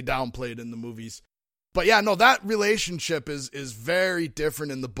completely downplayed in the movies. But yeah, no, that relationship is very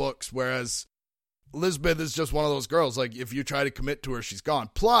different in the books, whereas Elizabeth is just one of those girls. Like, if you try to commit to her, she's gone.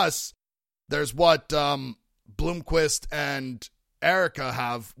 Plus, there's what Bloomquist and Erica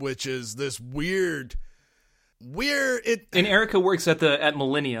have, which is this weird. And Erica works at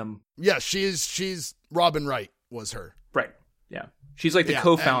Millennium. Yeah, she's Robin Wright was her. Right. Yeah. She's like the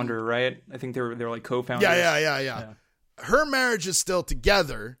co-founder, right? I think they're like co-founders. Yeah. Her marriage is still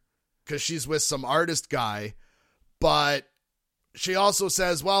together because she's with some artist guy, but she also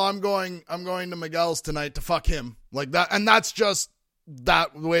says, well, I'm going to Miguel's tonight to fuck him. Like that, and that's just the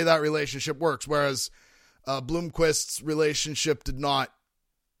way that relationship works. Whereas Bloomquist's relationship did not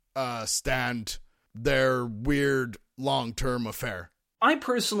stand their weird long-term affair. I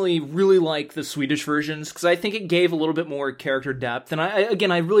personally really like the Swedish versions because I think it gave a little bit more character depth. And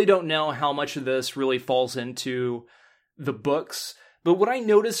I really don't know how much of this really falls into the books. But what I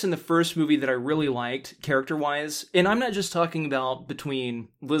noticed in the first movie that I really liked character-wise, and I'm not just talking about between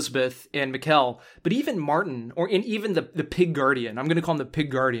Lisbeth and Mikkel, but even Martin, and even the Pig Guardian. I'm going to call him the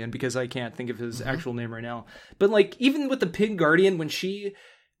Pig Guardian because I can't think of his actual name right now. But like, even with the Pig Guardian, when she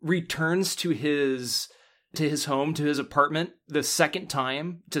returns to his home, to his apartment, the second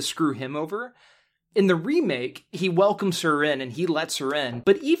time to screw him over. In the remake, he welcomes her in and he lets her in.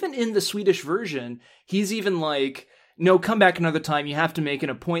 But even in the Swedish version, he's even like, no, come back another time. You have to make an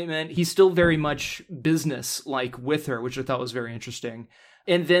appointment. He's still very much business-like with her, which I thought was very interesting.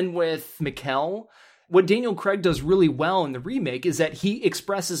 And then with Mikkel, what Daniel Craig does really well in the remake is that he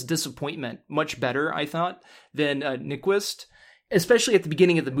expresses disappointment much better, I thought, than Nyquist. Especially at the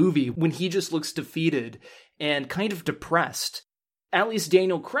beginning of the movie, when he just looks defeated and kind of depressed. At least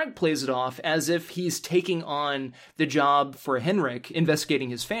Daniel Craig plays it off as if he's taking on the job for Henrik, investigating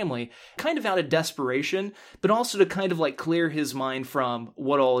his family, kind of out of desperation, but also to kind of like clear his mind from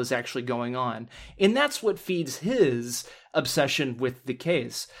what all is actually going on. And that's what feeds his obsession with the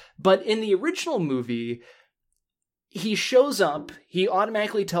case. But in the original movie, he shows up, he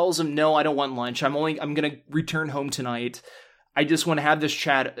automatically tells him, no, I don't want lunch. I'm going to return home tonight. I just want to have this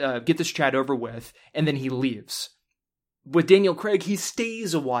chat, get this chat over with, and then he leaves. With Daniel Craig, he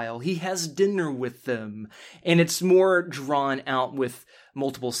stays a while. He has dinner with them, and it's more drawn out with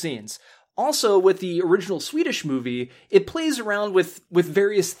multiple scenes. Also, with the original Swedish movie, it plays around with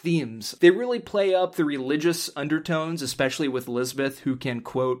various themes. They really play up the religious undertones, especially with Elizabeth, who can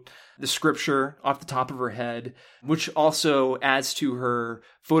quote the scripture off the top of her head, which also adds to her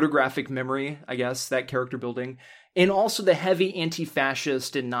photographic memory, I guess, that character building. And also the heavy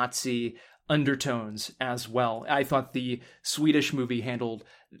anti-fascist and Nazi undertones as well. I thought the Swedish movie handled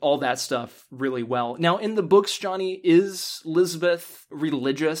all that stuff really well. Now, in the books, Johnny, is Lisbeth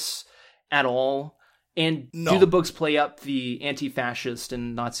religious at all? And do the books play up the anti-fascist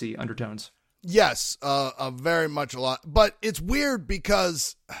and Nazi undertones? Yes, very much a lot. But it's weird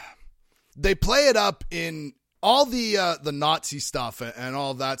because they play it up in all the Nazi stuff and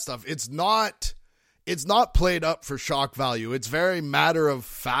all that stuff. It's not played up for shock value. It's very matter of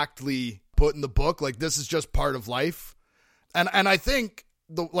factly put in the book. Like, this is just part of life. And I think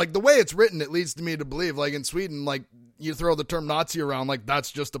the way it's written, it leads to me to believe, like, in Sweden, like, you throw the term Nazi around, like,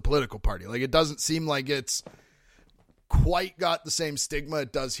 that's just a political party. Like, it doesn't seem like it's quite got the same stigma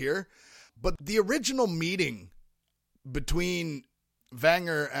it does here. But the original meeting between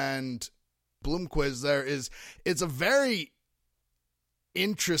Wenger and Bloomquist it's a very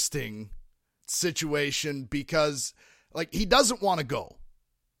interesting situation because, like, he doesn't want to go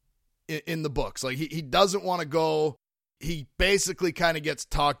in the books. Like, he doesn't want to go. He basically kind of gets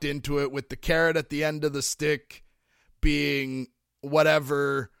talked into it with the carrot at the end of the stick being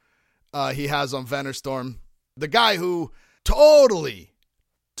whatever he has on Venerstorm. The guy who totally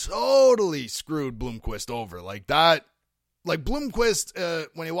screwed Bloomquist over. Like that, like Bloomquist,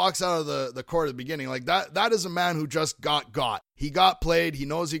 when he walks out of the court at the beginning, like that is a man who just got. He got played. He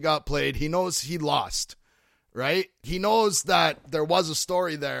knows he got played. He knows he lost, right? He knows that there was a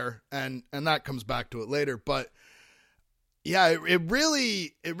story there, and that comes back to it later. But yeah, it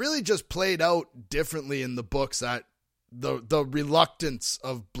really just played out differently in the books, that the reluctance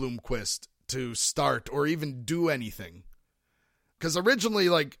of Bloomquist to start or even do anything. Because originally,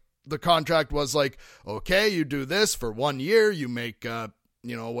 like, the contract was like, okay, you do this for 1 year, you make,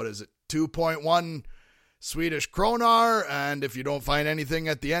 2.1 Swedish kronar, and if you don't find anything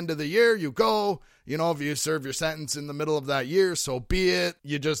at the end of the year, you go. If you serve your sentence in the middle of that year, so be it.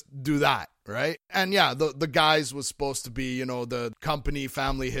 You just do that, right? And yeah, the guys was supposed to be, the company,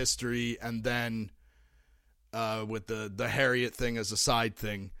 family history, and then with the Harriet thing as a side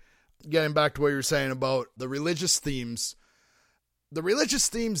thing. Getting back to what you were saying about the religious themes. The religious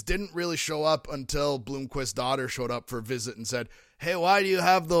themes didn't really show up until Bloomquist's daughter showed up for a visit and said, hey, why do you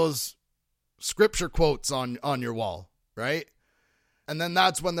have those scripture quotes on your wall, right? And then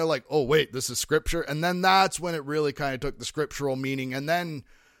that's when they're like, oh, wait, this is scripture? And then that's when it really kind of took the scriptural meaning. And then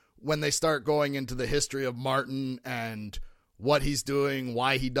when they start going into the history of Martin and what he's doing,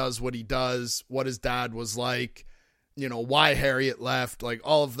 why he does what he does, what his dad was like, why Harriet left, like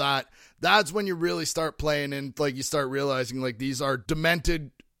all of that, that's when you really start playing and like you start realizing like these are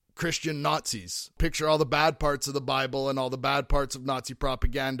demented Christian Nazis. Picture all the bad parts of the Bible and all the bad parts of Nazi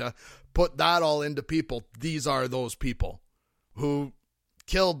propaganda, put that all into people. These are those people who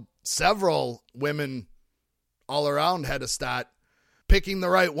killed several women all around Hedestad, picking the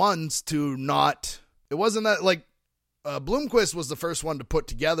right ones to not, it wasn't that like Bloomquist was the first one to put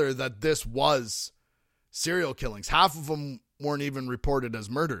together that this was serial killings. Half of them weren't even reported as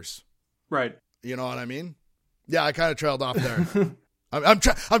murders. Right. You know what I mean? Yeah, I kind of trailed off there.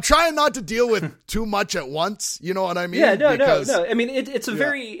 I'm trying not to deal with too much at once. You know what I mean? Yeah, no. I mean, it's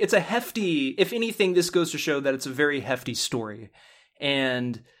a hefty, if anything, this goes to show that it's a very hefty story.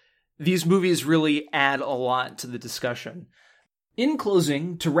 And these movies really add a lot to the discussion. In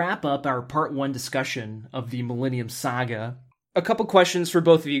closing, to wrap up our part 1 discussion of the Millennium Saga, a couple questions for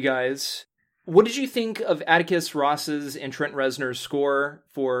both of you guys. What did you think of Atticus Ross's and Trent Reznor's score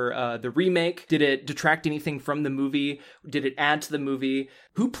for the remake? Did it detract anything from the movie? Did it add to the movie?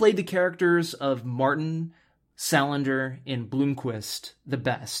 Who played the characters of Martin, Salander, and Bloomquist the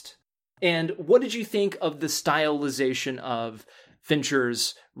best? And what did you think of the stylization of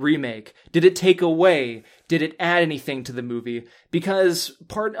Fincher's remake? Did it take away? Did it add anything to the movie? Because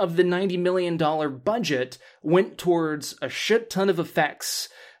part of the $90 million budget went towards a shit ton of effects.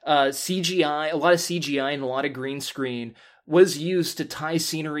 CGI, a lot of CGI and a lot of green screen was used to tie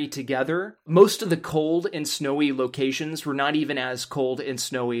scenery together. Most of the cold and snowy locations were not even as cold and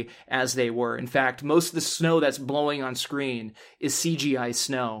snowy as they were. In fact, most of the snow that's blowing on screen is CGI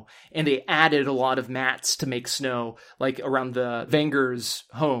snow. And they added a lot of mats to make snow, like around the Wenger's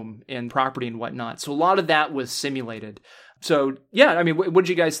home and property and whatnot. So a lot of that was simulated. So, yeah, I mean, what did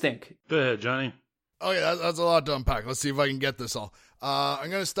you guys think? Go ahead, Johnny. Oh, yeah, that's a lot to unpack. Let's see if I can get this all. I'm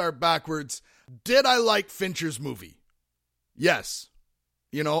going to start backwards. Did I like Fincher's movie? Yes.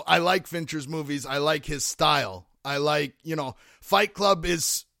 I like Fincher's movies. I like his style. I like, Fight Club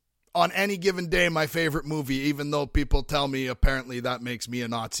is on any given day my favorite movie, even though people tell me apparently that makes me a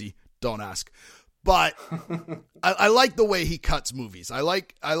Nazi. Don't ask. But I like the way he cuts movies. I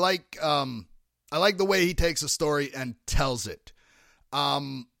like the way he takes a story and tells it.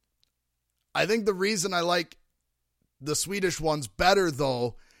 I think the reason I like the Swedish ones better,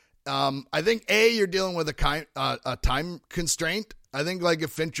 though, I think you're dealing with a time constraint. I think like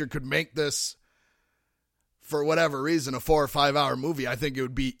if Fincher could make this for whatever reason a 4 or 5 hour movie, I think it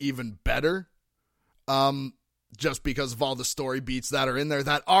would be even better. Just because of all the story beats that are in there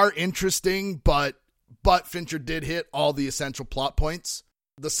that are interesting, but Fincher did hit all the essential plot points.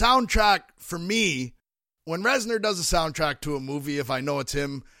 The soundtrack for me, when Reznor does a soundtrack to a movie, if I know it's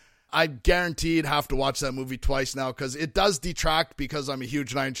him, I guaranteed have to watch that movie twice now because it does detract because I'm a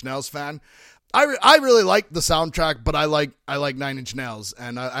huge Nine Inch Nails fan. I really like the soundtrack, but I like Nine Inch Nails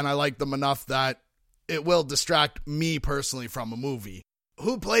and I like them enough that it will distract me personally from a movie.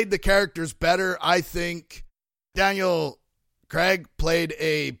 Who played the characters better? I think Daniel Craig played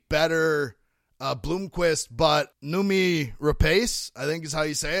a better Bloomquist, but Noomi Rapace, I think is how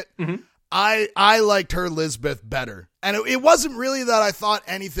you say it. Mm-hmm. I liked her Lisbeth better. And it wasn't really that I thought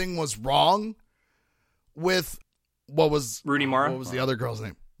anything was wrong with Rooney Mara. What was the other girl's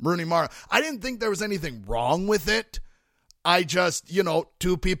name? Rooney Mara. I didn't think there was anything wrong with it. I just,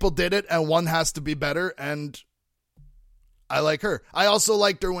 two people did it and one has to be better, and I like her. I also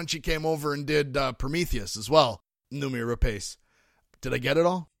liked her when she came over and did Prometheus as well. Noomi Rapace. Did I get it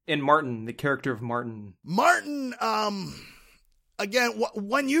all? And Martin, the character of Martin. Martin, again,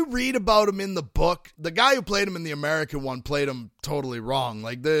 when you read about him in the book, the guy who played him in the American one played him totally wrong.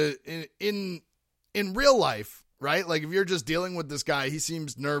 Like in real life, right? Like if you're just dealing with this guy, he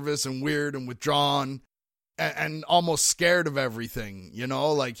seems nervous and weird and withdrawn and almost scared of everything,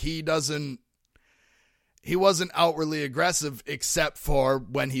 like he wasn't outwardly aggressive except for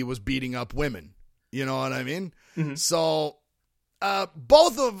when he was beating up women. You know what I mean? Mm-hmm. So,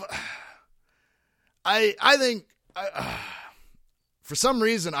 both of, I think, for some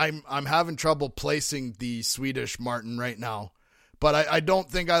reason, I'm having trouble placing the Swedish Martin right now, but I don't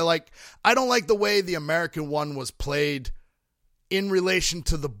think I don't like the way the American one was played in relation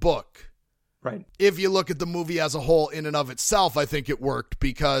to the book. Right. If you look at the movie as a whole in and of itself, I think it worked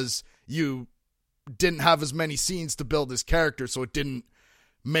because you didn't have as many scenes to build his character, so it didn't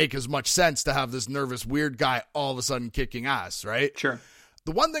make as much sense to have this nervous, weird guy all of a sudden kicking ass, right? Sure.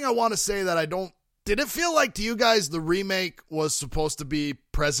 The one thing I want to say that did it feel like to you guys the remake was supposed to be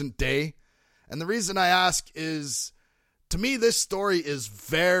present day? And the reason I ask is, to me, this story is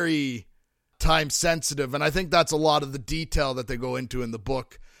very time sensitive, and I think that's a lot of the detail that they go into in the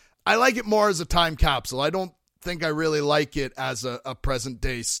book. I like it more as a time capsule. I don't think I really like it as a present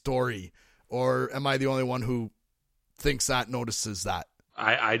day story. Or am I the only one who thinks that, notices that?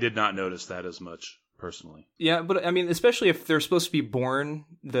 I did not notice that as much, personally. Yeah, but I mean, especially if they're supposed to be born,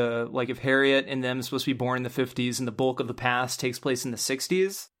 if Harriet and them are supposed to be born in the 50s and the bulk of the past takes place in the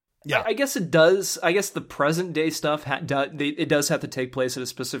 60s. Yeah. I guess it does. I guess the present day stuff, it does have to take place at a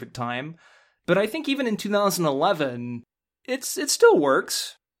specific time. But I think even in 2011, it still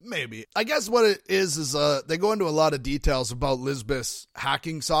works. Maybe. I guess what it is they go into a lot of details about Lisbeth's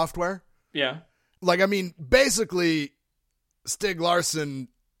hacking software. Yeah. Basically, Stieg Larsson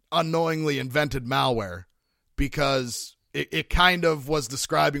unknowingly invented malware because it kind of was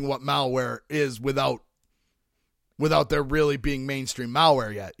describing what malware is without there really being mainstream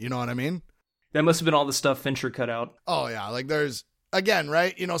malware yet. You know what I mean? That must have been all the stuff Fincher cut out. Oh, yeah. There's, again,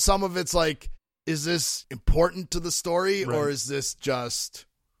 right? Some of it's is this important to the story, right, or is this just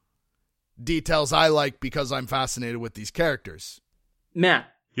details I like because I'm fascinated with these characters? Matt.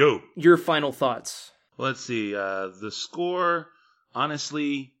 Yo. Your final thoughts. Let's see. The score,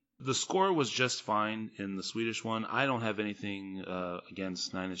 honestly, the score was just fine in the Swedish one. I don't have anything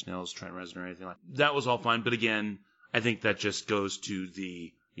against Nine Inch Nails, Trent Reznor, or anything like that. That was all fine. But again, I think that just goes to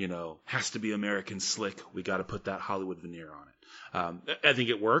the, has to be American slick. We got to put that Hollywood veneer on it. I think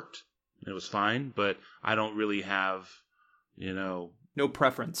it worked. It was fine. But I don't really have, No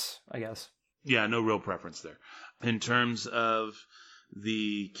preference, I guess. Yeah, no real preference there. In terms of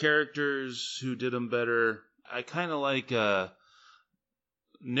the characters who did them better, I kind of like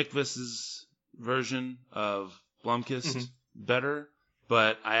Nyqvist's version of Blomkist better,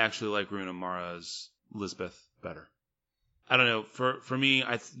 but I actually like Runa Mara's Lisbeth better. I don't know. For me,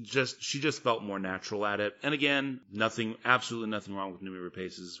 she just felt more natural at it. And again, absolutely nothing wrong with Noomi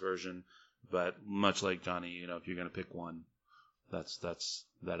Rapace's version, but much like Johnny, if you're going to pick one, that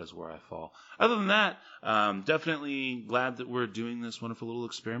is where I fall. Other than that, definitely glad that we're doing this wonderful little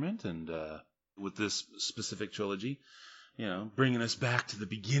experiment and with this specific trilogy, bringing us back to the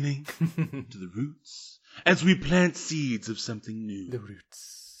beginning, to the roots, as we plant seeds of something new. The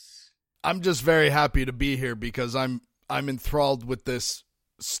roots. I'm just very happy to be here because I'm enthralled with this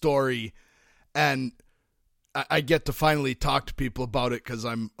story, and I get to finally talk to people about it because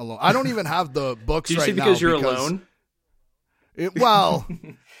I'm alone. I don't even have the books right now. Because you're alone?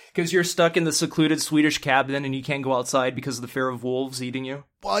 Because you're stuck in the secluded Swedish cabin and you can't go outside because of the fear of wolves eating you?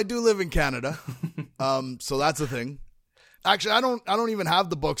 Well, I do live in Canada, so that's a thing. Actually, I don't even have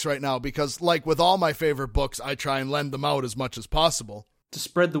the books right now because, like with all my favorite books, I try and lend them out as much as possible. To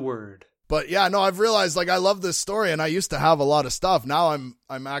spread the word. But yeah, no, I've realized I love this story and I used to have a lot of stuff. Now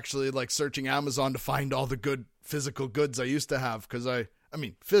I'm actually searching Amazon to find all the good physical goods I used to have because I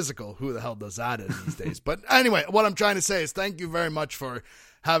mean, physical, who the hell does that in these days? But anyway, what I'm trying to say is thank you very much for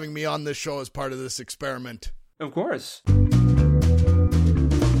having me on this show as part of this experiment. Of course.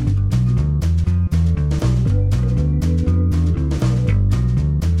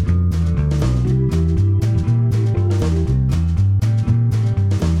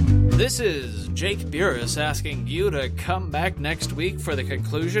 This is Jake Burris asking you to come back next week for the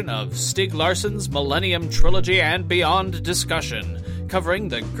conclusion of Stieg Larsson's Millennium Trilogy and Beyond discussion, covering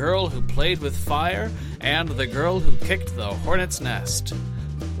The Girl Who Played with Fire and The Girl Who Kicked the Hornet's Nest.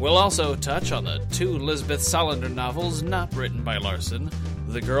 We'll also touch on the 2 Lisbeth Salander novels not written by Larsson,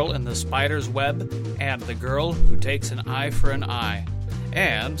 The Girl in the Spider's Web and The Girl Who Takes an Eye for an Eye,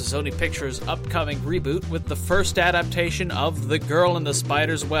 and Sony Pictures' upcoming reboot with the first adaptation of The Girl in the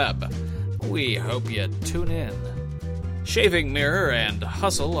Spider's Web. We hope you tune in. Shaving Mirror and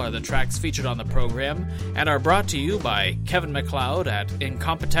Hustle are the tracks featured on the program and are brought to you by Kevin MacLeod at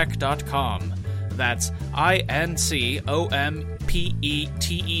Incompetech.com. That's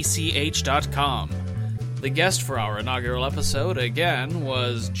INCOMPETECH.com. The guest for our inaugural episode, again,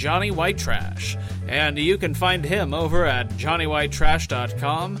 was Johnny Whitetrash, and you can find him over at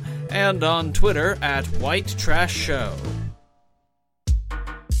JohnnyWhitetrash.com and on Twitter at WhiteTrashShow.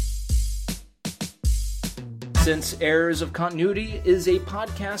 Since Errors of Continuity is a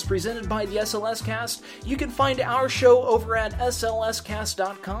podcast presented by the SLS Cast, you can find our show over at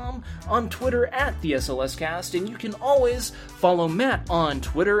slscast.com, on Twitter at the SLS Cast, and you can always follow Matt on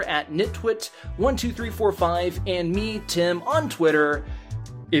Twitter at nitwit12345 and me, Tim, on Twitter,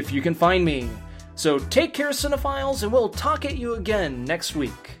 if you can find me. So take care, cinephiles, and we'll talk at you again next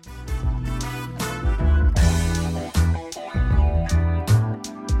week.